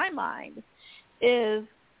question on my mind is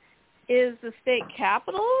the state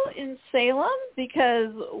capital in Salem?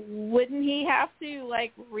 Because wouldn't he have to,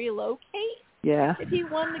 relocate if he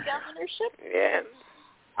won the governorship? Yeah.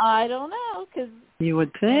 I don't know, because... You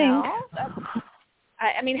would think.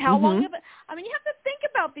 How long of it... you have to think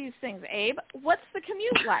about these things, Abe. What's the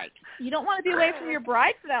commute like? You don't want to be away from your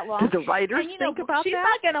bride for that long. Do the writers think about she's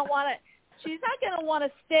that? She's not going to want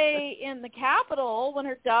to stay in the capital when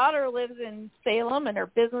her daughter lives in Salem and her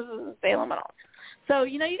business is in Salem and all. So,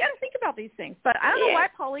 you got to think about these things. But I don't know why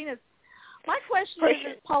Paulina's... My question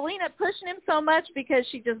is Paulina pushing him so much because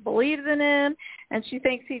she just believes in him and she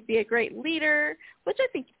thinks he'd be a great leader, which I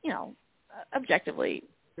think, objectively,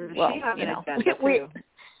 well,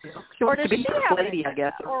 She or wants does to be she the have lady, I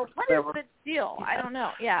guess. Or what is the deal? Yeah. I don't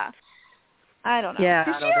know. Yeah. I don't know. Yeah,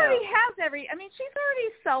 Because she already has she's already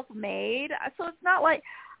self-made, so it's not like,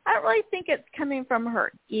 I don't really think it's coming from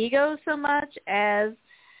her ego so much as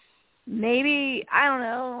maybe, I don't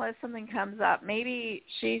know, unless something comes up, maybe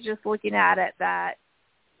she's just looking at it that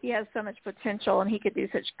he has so much potential and he could do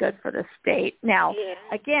such good for the state. Now,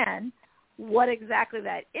 again, what exactly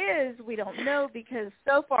that is, we don't know, because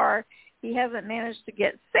so far he hasn't managed to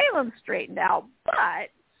get Salem straightened out. But,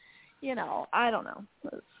 I don't know.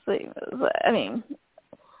 Let's see. I mean,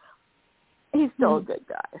 he's still a good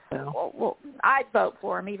guy. So well, I'd vote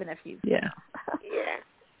for him even if he's... Yeah.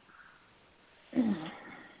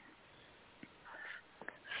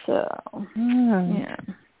 So, yeah.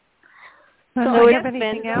 So I we guess have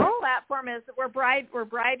anything else? The platform is we're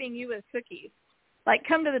bribing you with cookies. Like,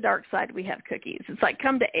 come to the dark side, we have cookies. It's like,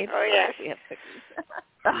 come to Ava, we have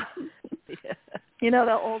cookies. You know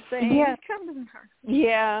the old saying? Yeah. Come to the dark.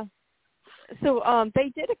 Yeah. So they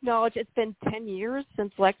did acknowledge it's been 10 years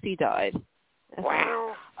since Lexi died.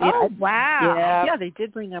 Wow. Yeah. Oh, wow. Yeah, they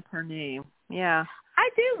did bring up her name. Yeah. I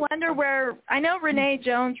do wonder where, I know Renee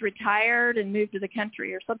Jones retired and moved to the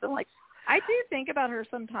country or something like that. I do think about her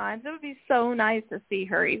sometimes. It would be so nice to see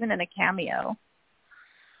her, even in a cameo.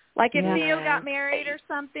 Like if Leo got married or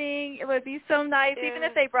something, it would be so nice. Even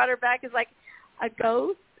if they brought her back as like a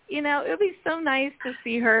ghost, it would be so nice to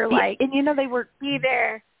see her like. And they were be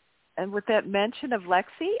there. And with that mention of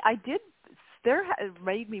Lexi, it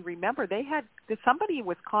made me remember somebody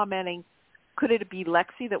was commenting, could it be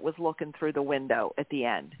Lexi that was looking through the window at the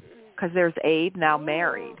end? Because there's Abe now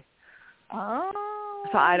married. Oh.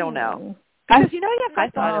 So I don't know. Because, you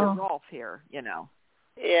have Dr. Rolf here,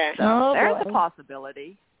 Yeah. So there's a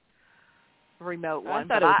possibility. Remote one.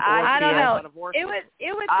 But I don't know. It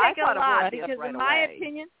would take a lot because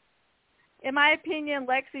in my opinion,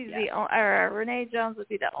 Lexi's Renee Jones would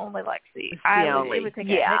be the only Lexi. It would take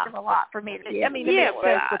a heck of a lot for me to be. It makes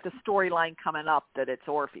sense with the storyline coming up that it's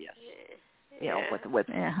Orpheus.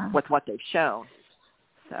 With what they've shown.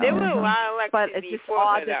 So. There were a lot of Lexis but it's just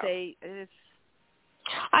odd that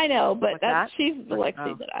I know, but she's the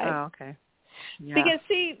Lexi that I. Oh, okay. Yeah.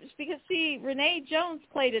 Because Renee Jones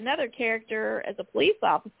played another character as a police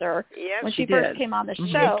officer when she first came on the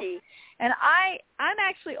show. And I'm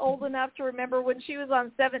actually old enough to remember when she was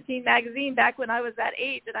on 17 magazine back when I was that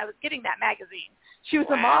age and I was getting that magazine. She was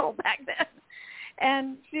a model back then.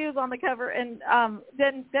 And she was on the cover. And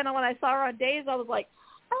then when I saw her on Days, I was like,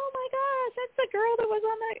 oh, my gosh, that's the girl that was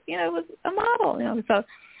on that, was a model.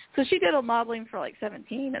 So she did a modeling for like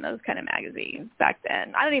 17 and those kind of magazines back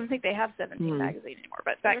then. I don't even think they have 17 magazine anymore,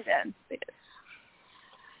 but back then they did.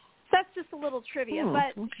 So that's just a little trivia.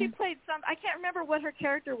 But she played I can't remember what her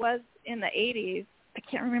character was in the 80s. I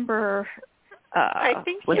can't remember. I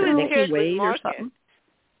think was she was Nikki Wade with or something.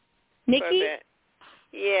 Nikki?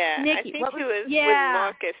 Yeah, Nikki. I think she was with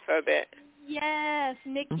Marcus for a bit. Yes,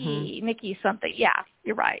 Nikki. Nikki something. Yeah,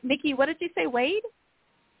 you're right. Nikki, what did you say, Wade?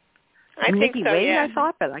 I think Nikki so, Wade, yeah. I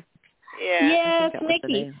thought, but Yes,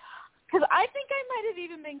 Nikki. Because I think I might have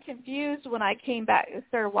even been confused when I came back and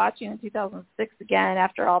started watching in 2006 again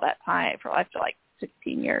after all that time, after like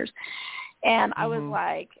 16 years. And I was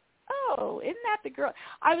like, oh, isn't that the girl?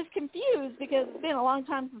 I was confused because it's been a long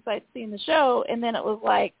time since I'd seen the show. And then it was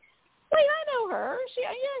like, wait, I know her. She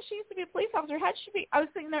used to be a police officer. How'd she be? I was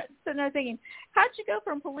sitting there thinking, how'd she go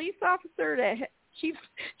from police officer to chief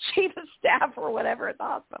of staff or whatever at the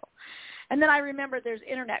hospital? And then I remembered there's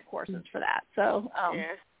internet courses for that. So,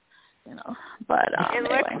 but and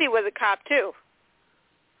anyway. Lexi was a cop too.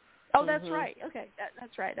 Oh, that's right. Okay,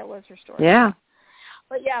 that's right. That was her story. Yeah.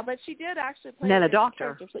 But she did actually play a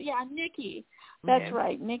doctor. So, yeah, Nikki. That's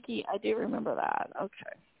right, Nikki. I do remember that.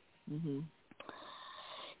 Okay. Mm-hmm.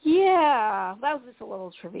 Yeah, that was just a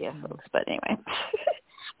little trivia, folks. But anyway,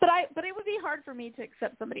 but it would be hard for me to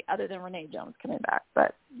accept somebody other than Renee Jones coming back.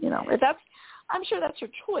 But if I'm sure that's her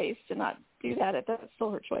choice to not do that. If that's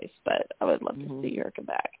still her choice, but I would love to see her come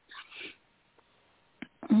back.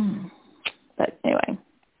 But anyway,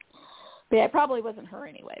 it probably wasn't her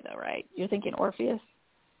anyway, though, right? You're thinking Orpheus?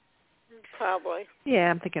 Probably. Yeah,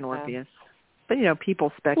 I'm thinking Orpheus. But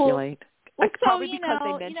people speculate. Probably because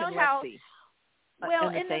they mentioned Lexi. Well,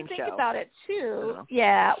 and then think about it too.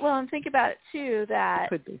 Yeah, well, and think about it too that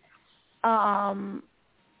could be.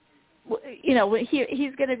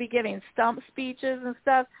 He's going to be giving stump speeches and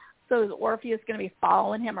stuff. So is Orpheus going to be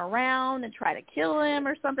following him around and try to kill him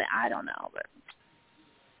or something? I don't know, but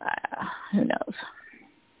who knows?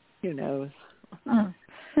 Who knows?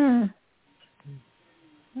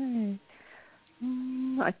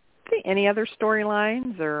 I Okay, any other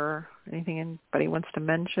storylines or anything anybody wants to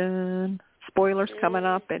mention? Spoilers coming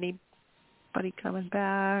up? Anybody coming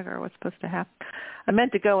back or what's supposed to happen? I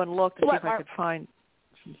meant to go and look to see if I could find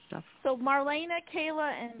some stuff. So Marlena,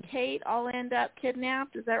 Kayla, and Kate all end up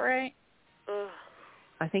kidnapped. Is that right?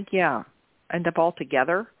 I think, yeah. End up all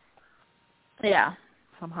together. Yeah.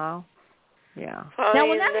 Somehow. Yeah. Now,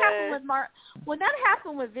 when that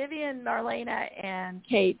happened with Vivian, Marlena, and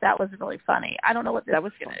Kate, that was really funny. I don't know what this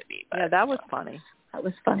was going to be. But, yeah, that was funny. That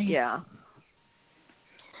was funny. Yeah.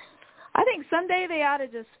 I think someday they ought to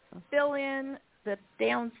just fill in the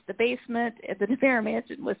basement at the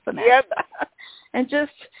DiMansion with cement. Yep. And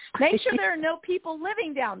just make sure there are no people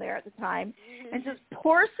living down there at the time, and just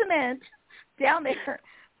pour cement down there.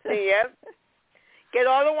 Yep. Get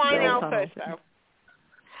all the wine out first, though.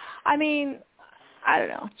 I mean, I don't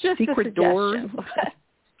know. Just secret doors.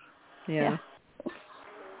 Yeah.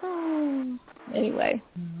 Anyway.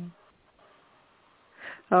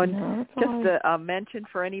 Oh, and just a mention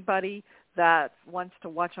for anybody that wants to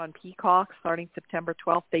watch on Peacock starting September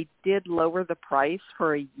 12th, they did lower the price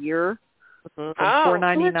for a year from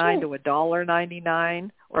 $4.99 to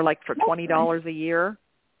 $1.99, or like for $20 a year,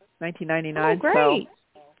 $19.99. Oh, great.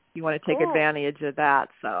 So you want to take advantage of that.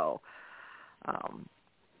 So,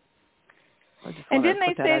 and didn't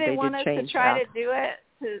they say they want us to try to do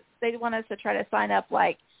it? They want us to try to sign up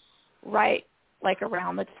like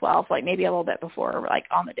around the 12th, like maybe a little bit before, like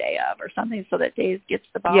on the day of or something, so that Days gets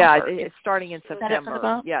the bump. Yeah, it's starting in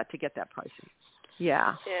September. Yeah, to get that pricing.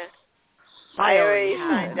 Yeah. Yeah. I already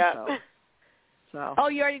signed up. So. Oh,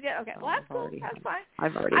 you already did? Okay. Well, that's cool. That's fine.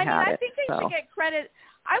 I've already had it. I think they should get credit.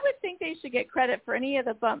 I would think they should get credit for any of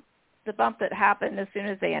the bump that happened as soon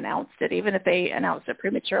as they announced it, even if they announced it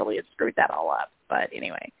prematurely and screwed that all up. But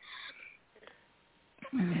anyway.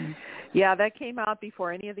 Yeah, that came out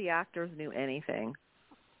before any of the actors knew anything.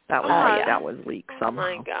 That was that was leaked somehow.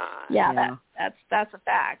 Oh my God. Yeah, that's a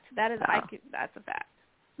fact. That is that's a fact.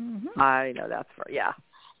 Mm-hmm. I know that's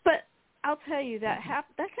But I'll tell you that kind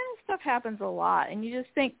of stuff happens a lot, and you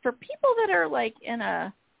just think for people that are like in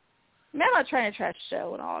a. I mean, I'm not trying to trash the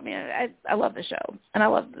show and all. I mean, I love the show, and I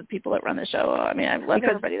love the people that run the show. I mean, I love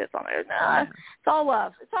everybody that's on there. Nah, it's all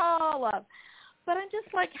love. It's all love. But I'm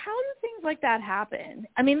just like, how do things like that happen?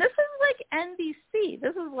 I mean, this is like NBC.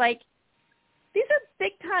 This is like, these are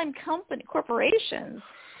big-time corporations.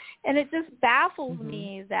 And it just baffles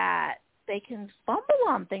me that they can fumble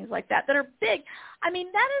on things like that are big. I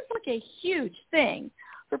mean, that is like a huge thing.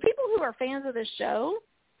 For people who are fans of the show,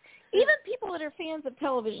 even people that are fans of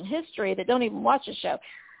television history that don't even watch the show,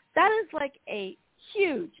 that is like a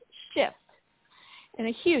huge shift and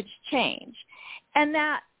a huge change. And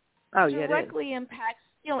that directly impacts,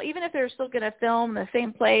 even if they're still going to film in the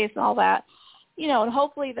same place and all that, and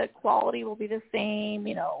hopefully the quality will be the same,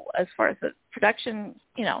 as far as the production,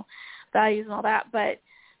 values and all that. But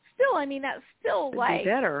still, I mean, that's still like,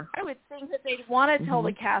 better. I would think that they'd want to tell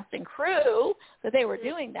the cast and crew that they were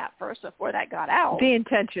doing that first before that got out. The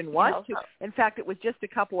intention was to. In fact, it was just a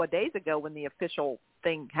couple of days ago when the official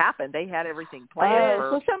thing happened. They had everything planned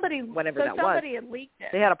for whenever that was. Somebody had leaked it.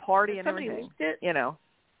 They had a party and everything. Leaked it?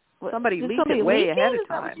 Somebody leaked it way ahead of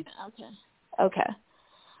time. Okay.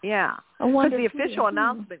 Yeah. Because the official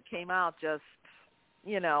announcement came out just,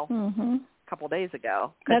 a couple of days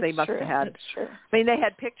ago. Because they must have had. That's true. I mean, they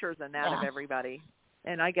had pictures and that of everybody,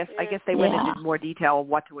 and I guess they went into more detail of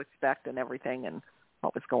what to expect and everything and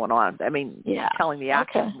what was going on. I mean, telling the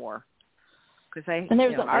actors more. And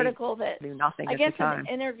there's an article that knew nothing I guess an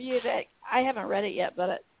interview that I haven't read it yet,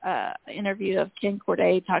 but an interview of Ken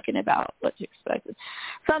Corday talking about what to expect.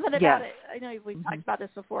 Something about it. I know we've talked about this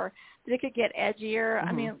before. That it could get edgier.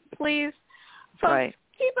 I mean, please, folks,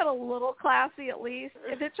 keep it a little classy at least.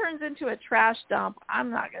 If it turns into a trash dump, I'm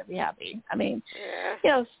not going to be happy. I mean,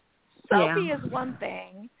 soapy is one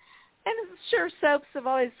thing, and sure, soaps have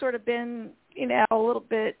always sort of been, a little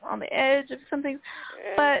bit on the edge of something,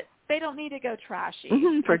 but they don't need to go trashy.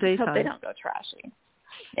 For daytime. Hope they don't go trashy.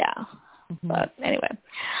 Yeah. But anyway,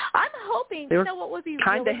 I'm hoping, what would be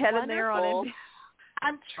kind really of head wonderful. In there on it.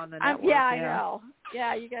 on the network. I know.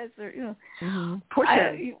 Yeah, you guys are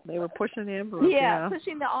pushing. They were pushing the envelope. Yeah,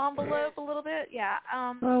 pushing the envelope a little bit. Yeah.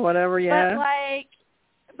 Whatever. Yeah.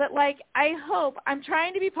 But I hope. I'm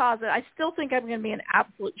trying to be positive. I still think I'm going to be in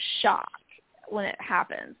absolute shock when it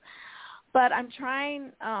happens. But I'm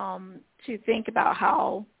trying to think about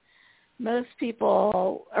how most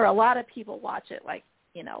people, or a lot of people, watch it. Like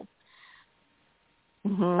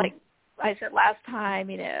like I said last time,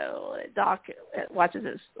 Doc watches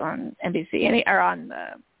this on NBC or on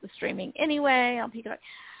the streaming anyway on Peacock.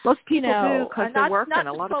 Most people do because they're working.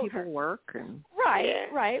 A lot of people work. And Right,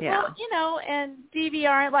 Yeah. right. Yeah. Well, you know, and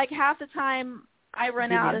DVR, like half the time I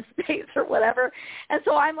run out of space or whatever, and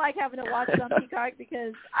so I'm like having to watch it on Peacock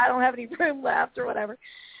because I don't have any room left or whatever.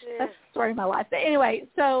 Yeah. That's the story of my life. But anyway,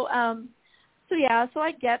 so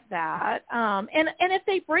I get that. And if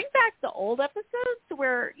they bring back the old episodes to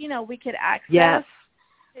where, you know, we could access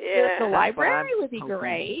the library would be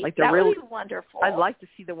great. Like that would be wonderful. I'd like to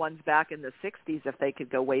see the ones back in the 60s if they could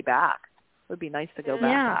go way back. It would be nice to go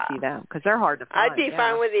back and see them because they're hard to find. I'd be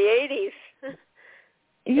fine with the 80s.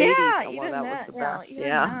 Yeah, 80s, even that that. was the best. Even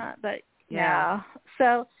that. But yeah.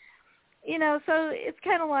 So, you know, so it's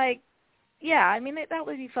kind of like, yeah, I mean, that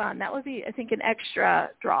would be fun. That would be, I think, an extra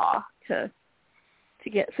draw to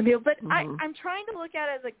get some people. But I'm trying to look at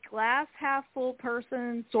it as a glass half full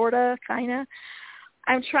person, sort of, kind of.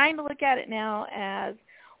 I'm trying to look at it now as,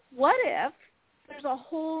 what if there's a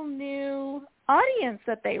whole new audience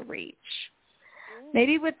that they reach?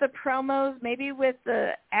 Maybe with the promos, maybe with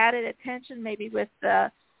the added attention, maybe with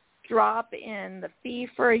the drop in the fee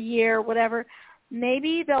for a year, whatever.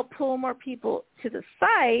 Maybe they'll pull more people to the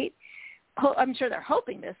site. I'm sure they're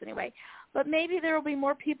hoping this anyway. But maybe there will be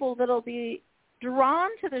more people that will be drawn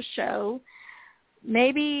to the show,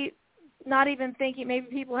 maybe not even thinking, maybe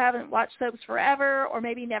people haven't watched soaps forever or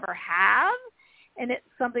maybe never have, and it's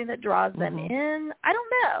something that draws them in. I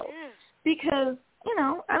don't know because, you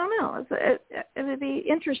know, I don't know. It would be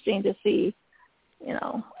interesting to see, you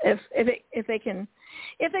know, if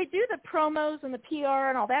they do the promos and the PR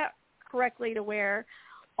and all that correctly to where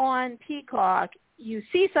on Peacock you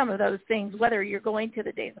see some of those things, whether you're going to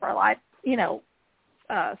the Days of Our Lives, you know,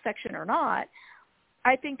 section or not.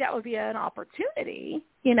 I think that would be an opportunity,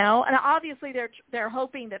 you know, and obviously they're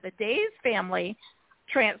hoping that the Days family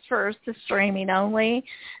transfers to streaming only,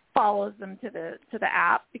 follows them to the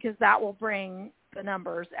app because that will bring the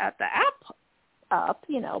numbers at the app up,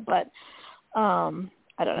 you know, but I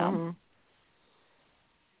don't know.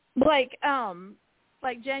 Like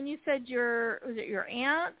Jen, you said was it your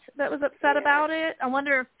aunt that was upset about it? I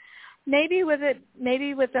wonder if maybe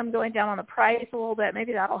with them going down on the price a little bit,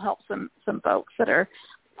 maybe that'll help some folks that are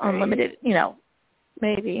unlimited, you know,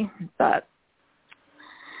 maybe. But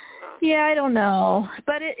yeah, I don't know.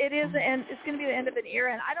 But it is, and it's going to be the end of an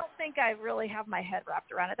era, and I don't think I really have my head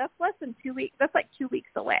wrapped around it. That's less than 2 weeks. That's like 2 weeks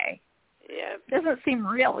away. Yeah, it doesn't seem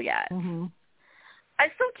real yet. I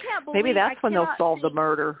still can't believe. Maybe that's when they'll solve the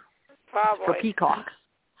murder. Probably. For Peacock.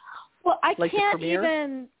 Well, I like can't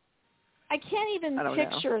even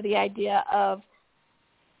picture the idea of,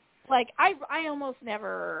 like, I almost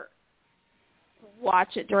never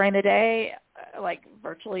watch it during the day, like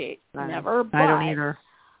virtually never. But I don't either.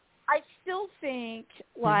 I still think,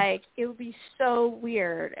 like, it would be so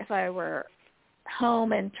weird if I were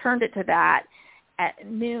home and turned it to that at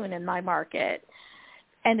noon in my market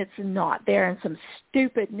and it's not there and some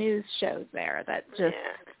stupid news shows there that just,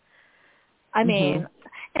 I mean,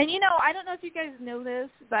 and, you know, I don't know if you guys know this,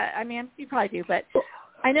 but, I mean, you probably do, but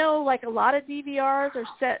I know, like, a lot of DVRs are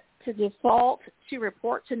set to default to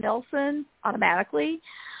report to Nielsen automatically.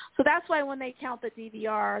 So that's why when they count the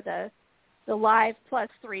DVR, the live plus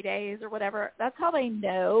 3 days or whatever, that's how they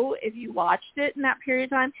know if you watched it in that period of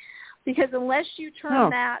time. Because unless you turn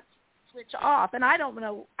that switch off, and I don't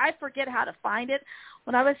know, I forget how to find it.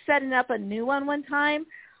 When I was setting up a new one time,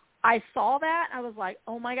 I saw that. I was like,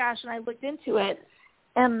 oh, my gosh, and I looked into it.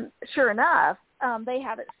 And sure enough, they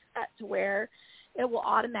have it set to where it will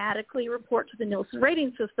automatically report to the Nielsen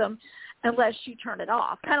rating system unless you turn it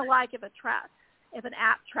off. Kind of like if an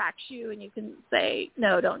app tracks you and you can say,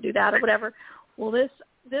 no, don't do that or whatever. Well, this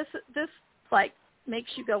like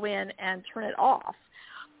makes you go in and turn it off.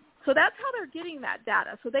 So that's how they're getting that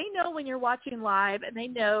data. So they know when you're watching live, and they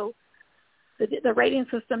know the rating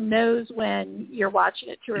system knows when you're watching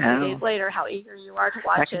it 2 or 3 days later, how eager you are to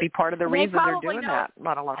watch it. That could be part of the reason they're doing that.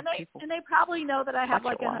 Not a lot of people. And they probably know that I have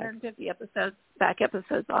like 150 back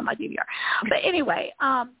episodes on my DVR. But anyway,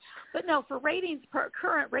 but no, for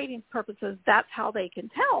current ratings purposes, that's how they can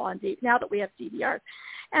tell now that we have DVRs.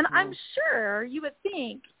 And I'm sure you would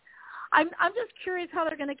think, I'm just curious how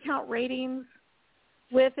they're going to count ratings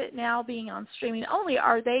with it now being on streaming only.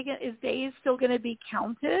 Is Days still going to be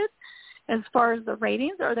counted as far as the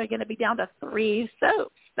ratings, or are they going to be down to 3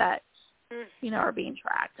 soaps that, you know, are being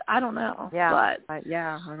tracked? I don't know. Yeah, but I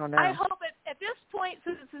don't know. I hope at this point,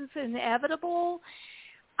 since it's inevitable,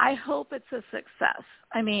 I hope it's a success.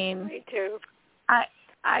 I mean, me too.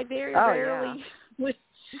 I very rarely wish.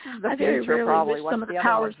 I very rarely wish some of the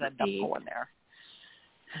powers that be going there.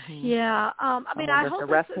 Yeah, I mean, I hope the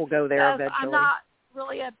rest will go there eventually. I'm not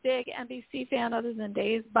really a big NBC fan other than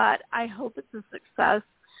Days, but I hope it's a success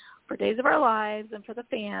for Days of Our Lives and for the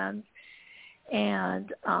fans.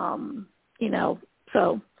 And,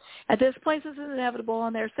 so at this point, this is inevitable,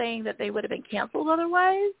 and they're saying that they would have been canceled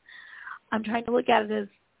otherwise. I'm trying to look at it as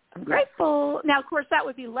I'm grateful. Now, of course, that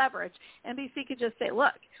would be leverage. NBC could just say,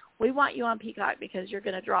 look, we want you on Peacock because you're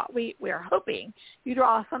going to draw. We are hoping you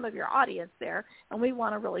draw some of your audience there, and we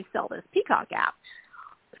want to really sell this Peacock app.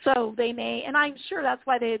 So they may, and I'm sure that's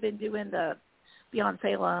why they had been doing the Beyond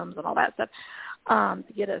Salem's and all that stuff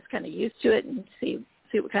to get us kind of used to it and see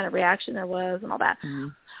what kind of reaction there was and all that. Mm-hmm.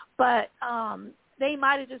 But they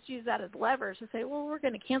might have just used that as leverage to say, well, we're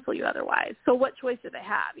going to cancel you otherwise. So what choice do they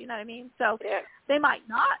have? You know what I mean? So they might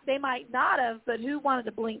not have, but who wanted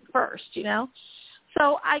to blink first,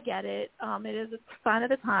 So I get it. It is a sign of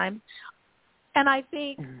the time. And I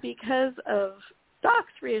think because of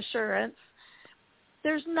Doc's reassurance,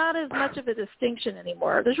 there's not as much of a distinction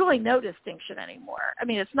anymore. There's really no distinction anymore. I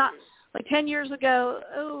mean, it's not like 10 years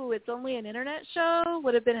ago, it's only an internet show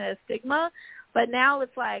would have been a stigma. But now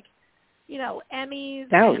it's like, Emmys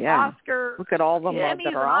and Oscars. Look at all of them that Emmys are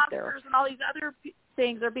and out Oscars there. And all these other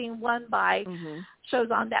things are being won by shows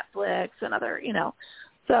on Netflix and other,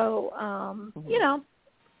 So,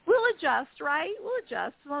 we'll adjust, right? We'll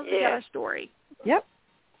adjust as long as we get our story. Yep.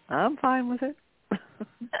 I'm fine with it.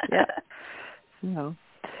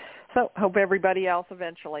 So hope everybody else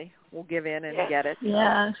eventually will give in and get it.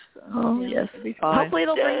 Yes. Yes. It'll be fine. Hopefully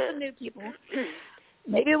it'll bring some new people.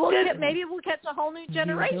 Maybe we'll catch a whole new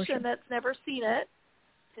generation that's never seen it,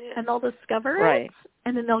 and they'll discover it,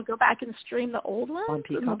 and then they'll go back and stream the old ones,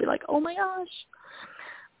 and they'll be like, oh my gosh.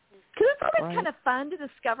 Because it's always kind of fun to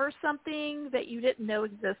discover something that you didn't know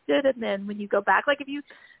existed, and then when you go back, like if you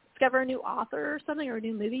discover a new author or something or a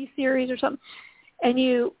new movie series or something, and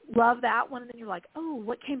you love that one, and then you're like, oh,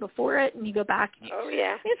 what came before it? And you go back. And oh,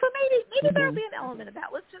 yeah. And so maybe there'll be an element of that.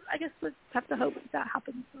 I guess let's have to hope that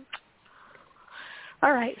happens.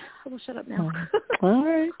 All right. We'll shut up now. All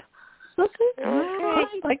right. Okay.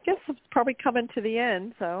 I guess it's probably coming to the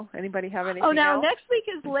end, so anybody have anything else? Next week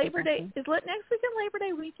is Labor Day. Is next weekend Labor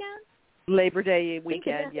Day weekend? Labor Day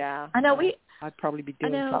weekend, yeah. I know I'd probably be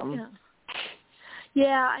doing something.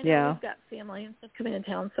 Yeah, I know we've got family and stuff coming in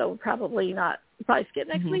town, so probably skip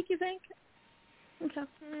next week, you think? Okay.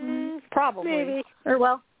 Probably. Maybe.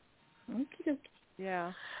 Or okay.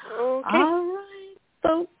 Yeah. Okay. All right,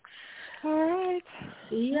 folks. All right.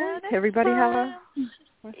 See ya next Everybody time.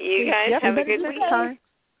 You guys have a good week. Time.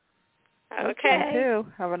 Okay. You too.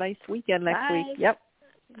 Have a nice weekend next week. Yep.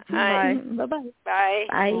 Bye. Bye-bye. Bye.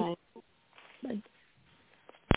 Bye.